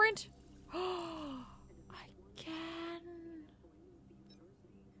look different? I can.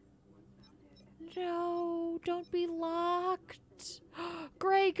 No, don't be locked.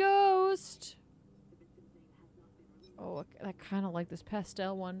 Gray ghost. Oh, I kind of like this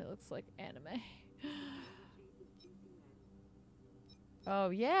pastel one. It looks like anime. Oh,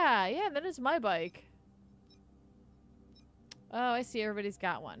 yeah, that is my bike. Oh, I see. Everybody's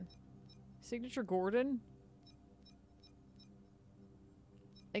got one. Signature Gordon?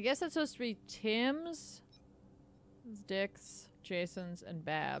 I guess that's supposed to be Tim's, Dick's, Jason's, and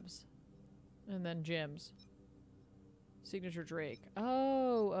Babs. And then Jim's. Signature Drake.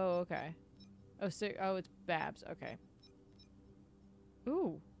 Oh, okay. Oh, it's Babs. Okay.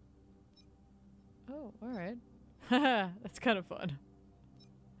 Ooh. Oh, alright. That's kind of fun.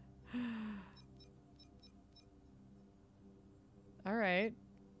 All right.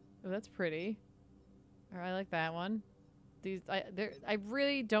 Oh, that's pretty. All right, I like that one. These, I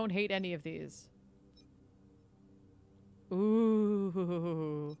really don't hate any of these.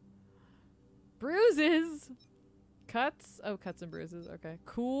 Ooh. Bruises. Cuts. Oh, cuts and bruises. Okay.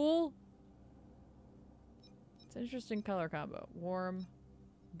 Cool. It's an interesting color combo. Warm.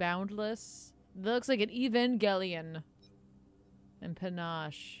 Boundless. That looks like an Evangelion. And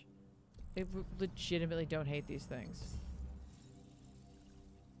panache. I legitimately don't hate these things.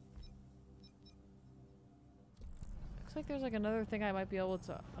 Looks like there's like another thing I might be able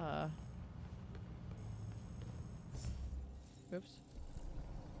to, oops.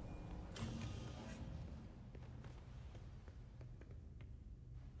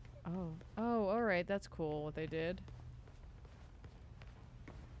 Oh, alright, that's cool what they did.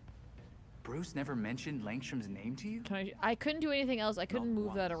 Bruce never mentioned Langstrom's name to you? I couldn't do anything else. I couldn't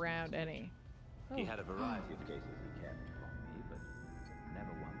move that around any. Oh. He had a variety of cases he kept from me, but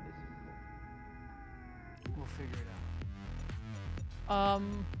never one this important. We'll figure it out.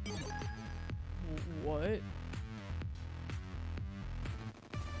 What?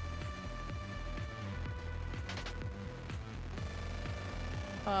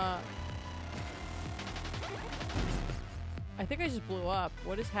 I think I just blew up.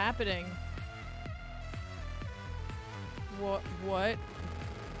 What is happening? What?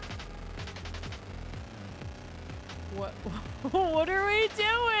 What are we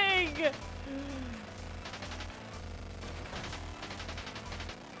doing?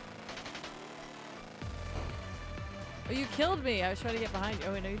 Oh, you killed me. I was trying to get behind you.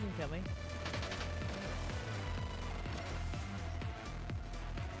 Oh, wait, no, you didn't kill me.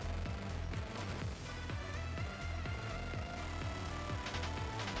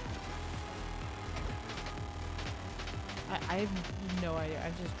 I have no idea.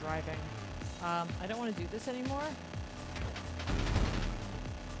 I'm just driving. I don't want to do this anymore.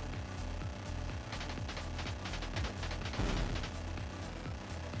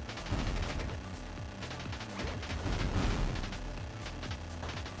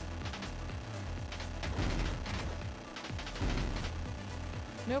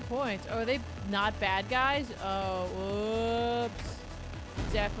 No point. Oh, are they not bad guys? Oh, whoops.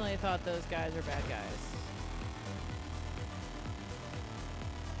 Definitely thought those guys are bad guys.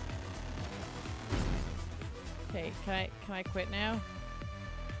 Okay, can I quit now?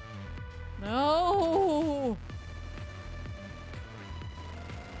 No!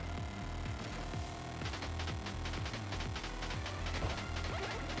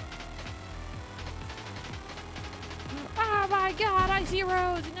 Oh my god, I see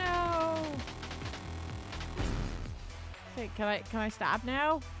roads! No! Okay, can I stop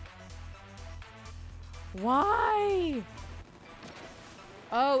now? Why?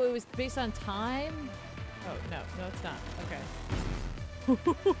 Oh, it was based on time? Oh, no, it's not. Okay.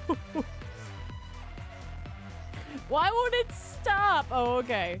 Why won't it stop? Oh,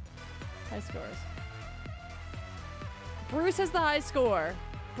 okay. High scores. Bruce has the high score.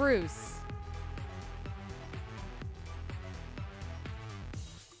 Bruce.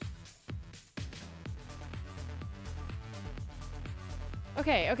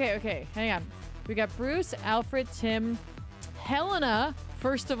 Okay. Hang on. We got Bruce, Alfred, Tim, Helena.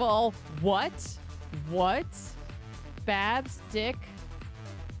 First of all, what? What? Babs, Dick.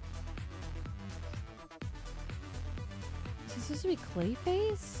 Is this supposed to be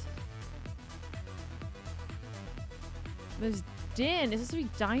Clayface? There's Din. Is this supposed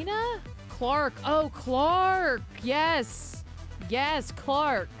to be Dinah? Clark. Oh, Clark. Yes. Yes,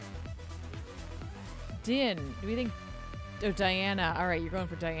 Clark. Din. Do we think... Oh, Diana. All right, you're going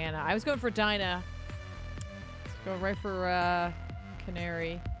for Diana. I was going for Dinah. Let's go right for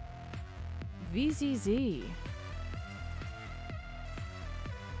Canary. VZZ.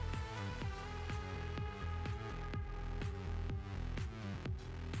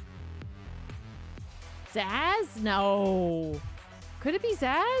 Zaz? No. Could it be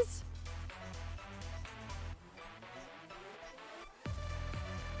Zaz?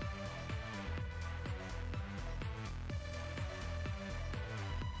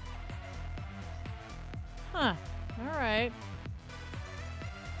 Huh. All right.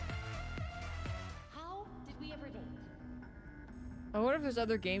 How did we ever date? I wonder if there's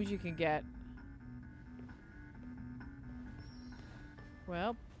other games you can get.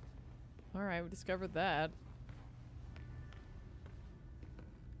 Well, all right, we discovered that.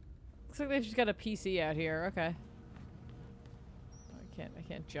 Looks like they've just got a PC out here. Okay. I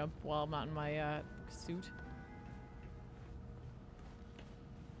can't jump while I'm not in my suit.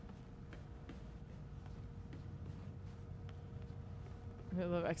 I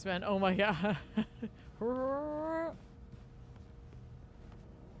love X-Men. Oh my god.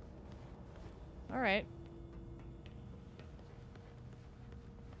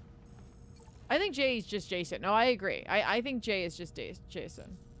 I think Jay is just Jason. No, I agree. I think Jay is just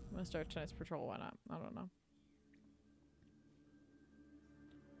Jason. I'm gonna start tonight's patrol. Why not? I don't know.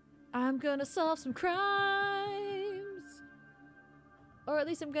 I'm gonna solve some crimes. Or at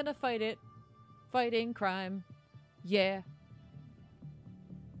least I'm gonna fight it. Fighting crime. Yeah.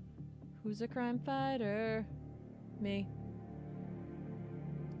 Who's a crime fighter? Me.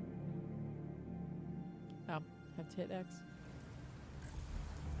 Oh, have to hit X.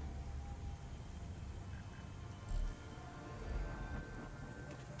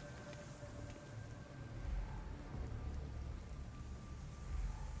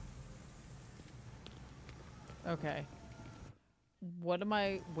 Okay. What am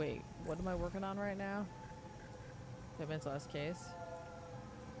I... Wait. What am I working on right now? Devin's last case.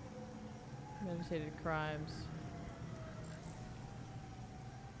 Meditated crimes.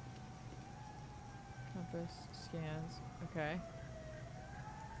 Compass. Scans. Okay.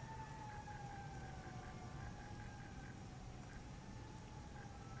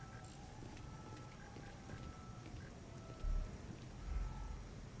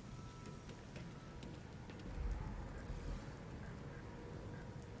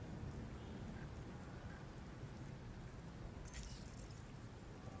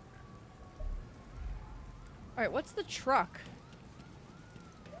 Alright, what's the truck?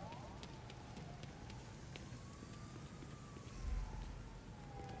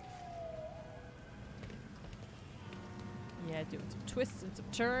 Yeah, doing some twists and some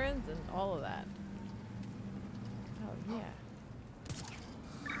turns and all of that. Oh, yeah.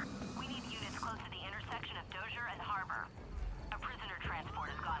 We need units close to the intersection of Dozier and Harbor. A prisoner transport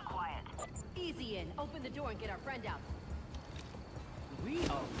has gone quiet. Easy in. Open the door and get our friend out. We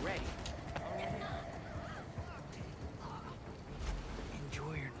are ready.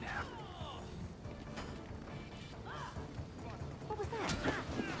 Enjoy your nap. What was that?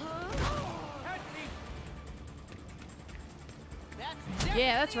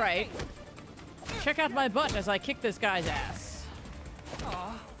 Yeah, that's right. Check out my butt as I kick this guy's ass.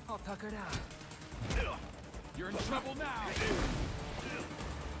 Aw, all tuckered out. You're in trouble now.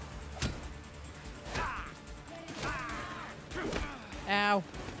 Ow.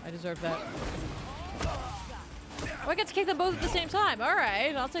 I deserve that. Oh, I get to kick them both at the same time.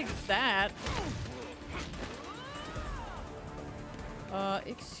 Alright, I'll take that.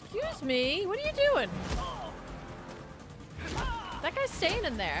 Excuse me? What are you doing? That guy's staying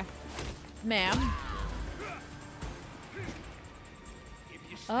in there. Ma'am.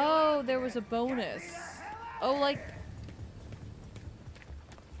 Oh, there was a bonus. Oh, like...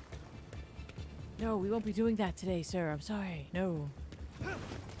 No, we won't be doing that today, sir. I'm sorry. No.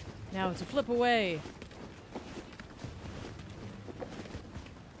 Now it's a flip away.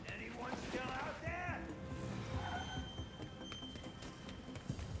 Anyone still out there?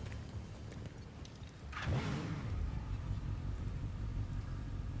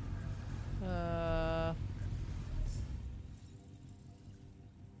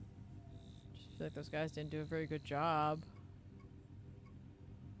 Just feel like those guys didn't do a very good job.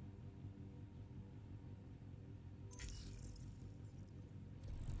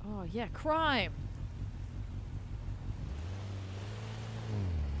 Oh, yeah, crime.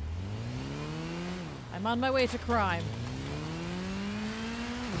 I'm on my way to crime.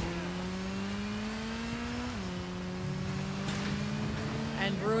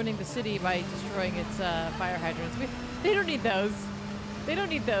 And ruining the city by destroying its fire hydrants. They don't need those. They don't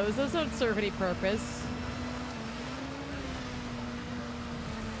need those. Those don't serve any purpose.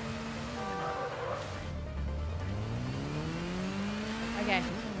 Okay.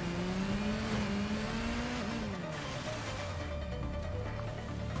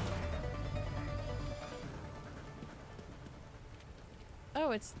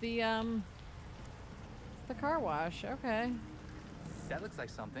 Oh, it's the car wash. Okay. That looks like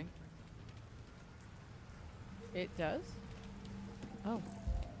something. It does? Oh,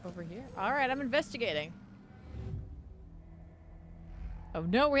 over here. All right, I'm investigating. Oh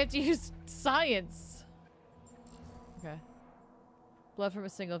no, we have to use science. Okay. Blood from a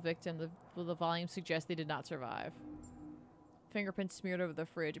single victim. The volume suggests they did not survive. Fingerprints smeared over the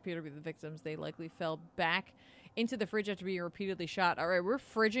fridge appear to be the victims. They likely fell back into the fridge after being repeatedly shot. All right, we're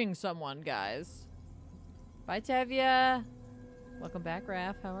fridging someone, guys. Bye, Tevya. Welcome back,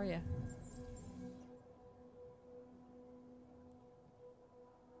 Raph. How are you?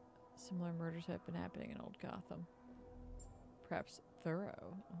 Similar murders have been happening in Old Gotham. Perhaps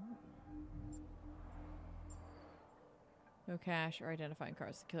thorough. Oh. No cash or identifying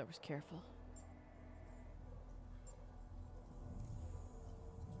cars. The killer was careful.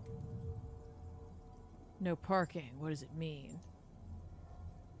 No parking. What does it mean?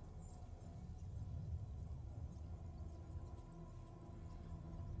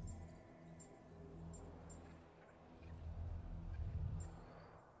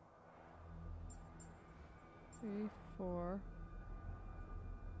 3, 4.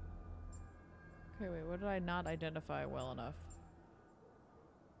 Okay, wait, what did I not identify well enough?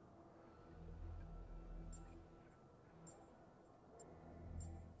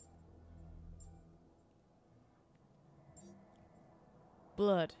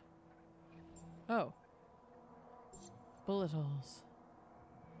 Blood. Oh. Bullet holes.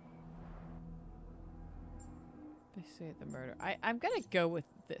 They say the murder. I'm gonna go with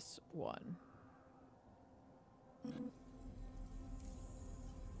this one.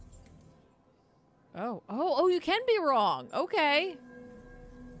 Oh, you can be wrong. Okay.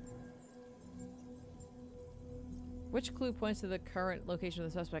 Which clue points to the current location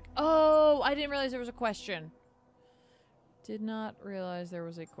of the suspect? Oh, I didn't realize there was a question. Did not realize there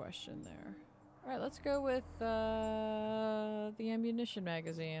was a question there. All right, let's go with the ammunition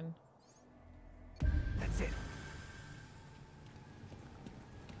magazine. That's it.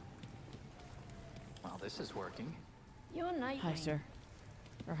 Well, this is working. You're Nightwing. Hi, sir.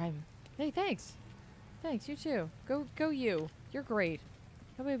 Or hi. Hey, thanks. Thanks, you too. Go you. You're great.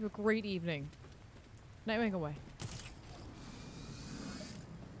 Hope you have a great evening. Nightwing away.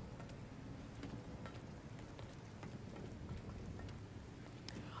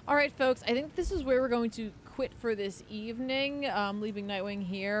 Alright, folks, I think this is where we're going to quit for this evening, leaving Nightwing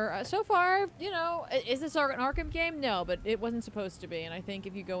here. So far, you know, is this an Arkham game? No, but it wasn't supposed to be, and I think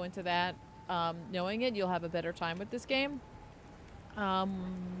if you go into that knowing it, you'll have a better time with this game.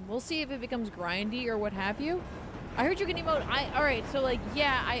 We'll see if it becomes grindy or what have you. I heard you can emote. Alright, so, like,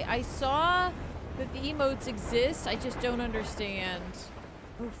 yeah, I saw that the emotes exist. I just don't understand.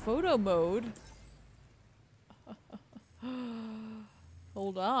 Oh, photo mode.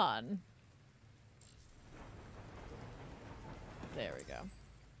 Hold on. There we go.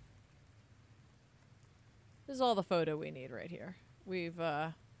 This is all the photo we need right here. We've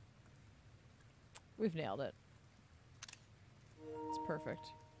nailed it. It's perfect.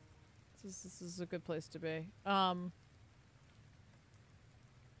 This is a good place to be. You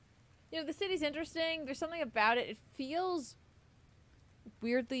know, the city's interesting. There's something about it. It feels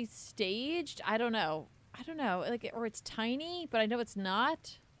weirdly staged. I don't know. Like, or it's tiny, but I know it's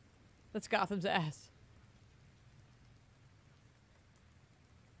not. That's Gotham's ass.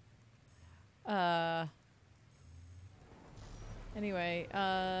 Anyway,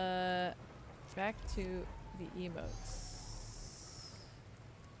 back to the emotes.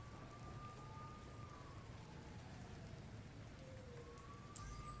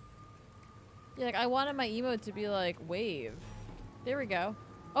 Yeah, like, I wanted my emote to be like wave. There we go.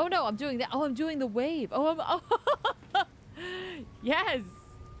 Oh no, I'm doing that. Oh, I'm doing the wave. Oh, yes.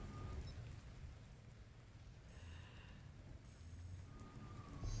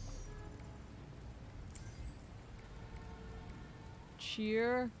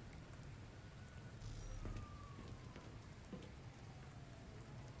 Cheer.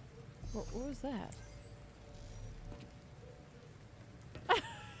 What was that?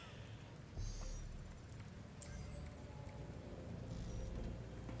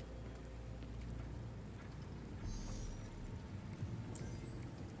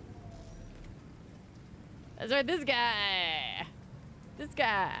 That's right, this guy. This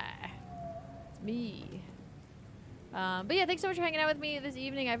guy. It's me. But yeah, thanks so much for hanging out with me this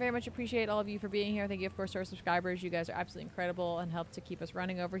evening. I very much appreciate all of you for being here. Thank you, of course, to our subscribers. You guys are absolutely incredible and help to keep us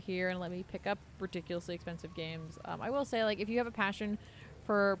running over here and let me pick up ridiculously expensive games. I will say, like, if you have a passion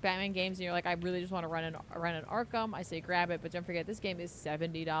for Batman games and you're like, I really just want to run an Arkham, I say grab it. But don't forget, this game is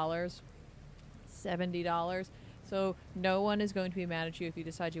 $70. $70. So no one is going to be mad at you if you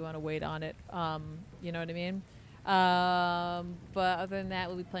decide you want to wait on it. You know what I mean? But other than that,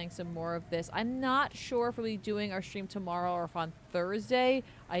 we'll be playing some more of this. I'm not sure if we'll be doing our stream tomorrow or if on Thursday.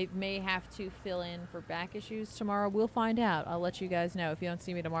 I may have to fill in for back issues tomorrow. We'll find out. I'll let you guys know. If you don't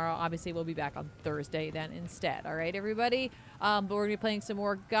see me tomorrow, obviously we'll be back on Thursday then instead. All right, everybody? But we're going to be playing some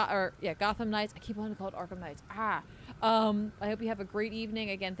more Gotham Knights. I keep wanting to call it Arkham Knights. I hope you have a great evening.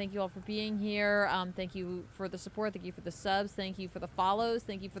 Again, thank you all for being here. Thank you for the support. Thank you for the subs. Thank you for the follows.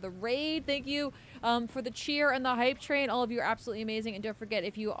 Thank you for the raid. Thank you for the cheer and the hype train. All of you are absolutely amazing. And don't forget,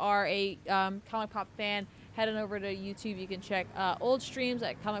 if you are a ComicPop fan, head on over to YouTube. You can check old streams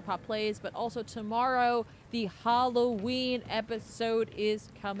at ComicPop Plays. But also tomorrow, the Halloween episode is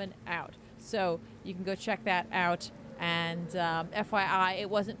coming out. So you can go check that out. And FYI,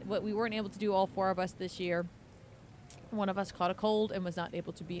 we weren't able to do all 4 of us this year. One of us caught a cold and was not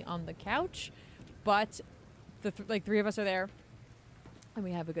able to be on the couch, but the 3 of us are there and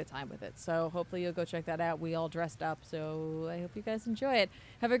we have a good time with it. So hopefully you'll go check that out. We all dressed up, so I hope you guys enjoy it.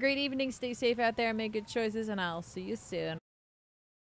 Have a great evening. Stay safe out there. Make good choices, and I'll see you soon.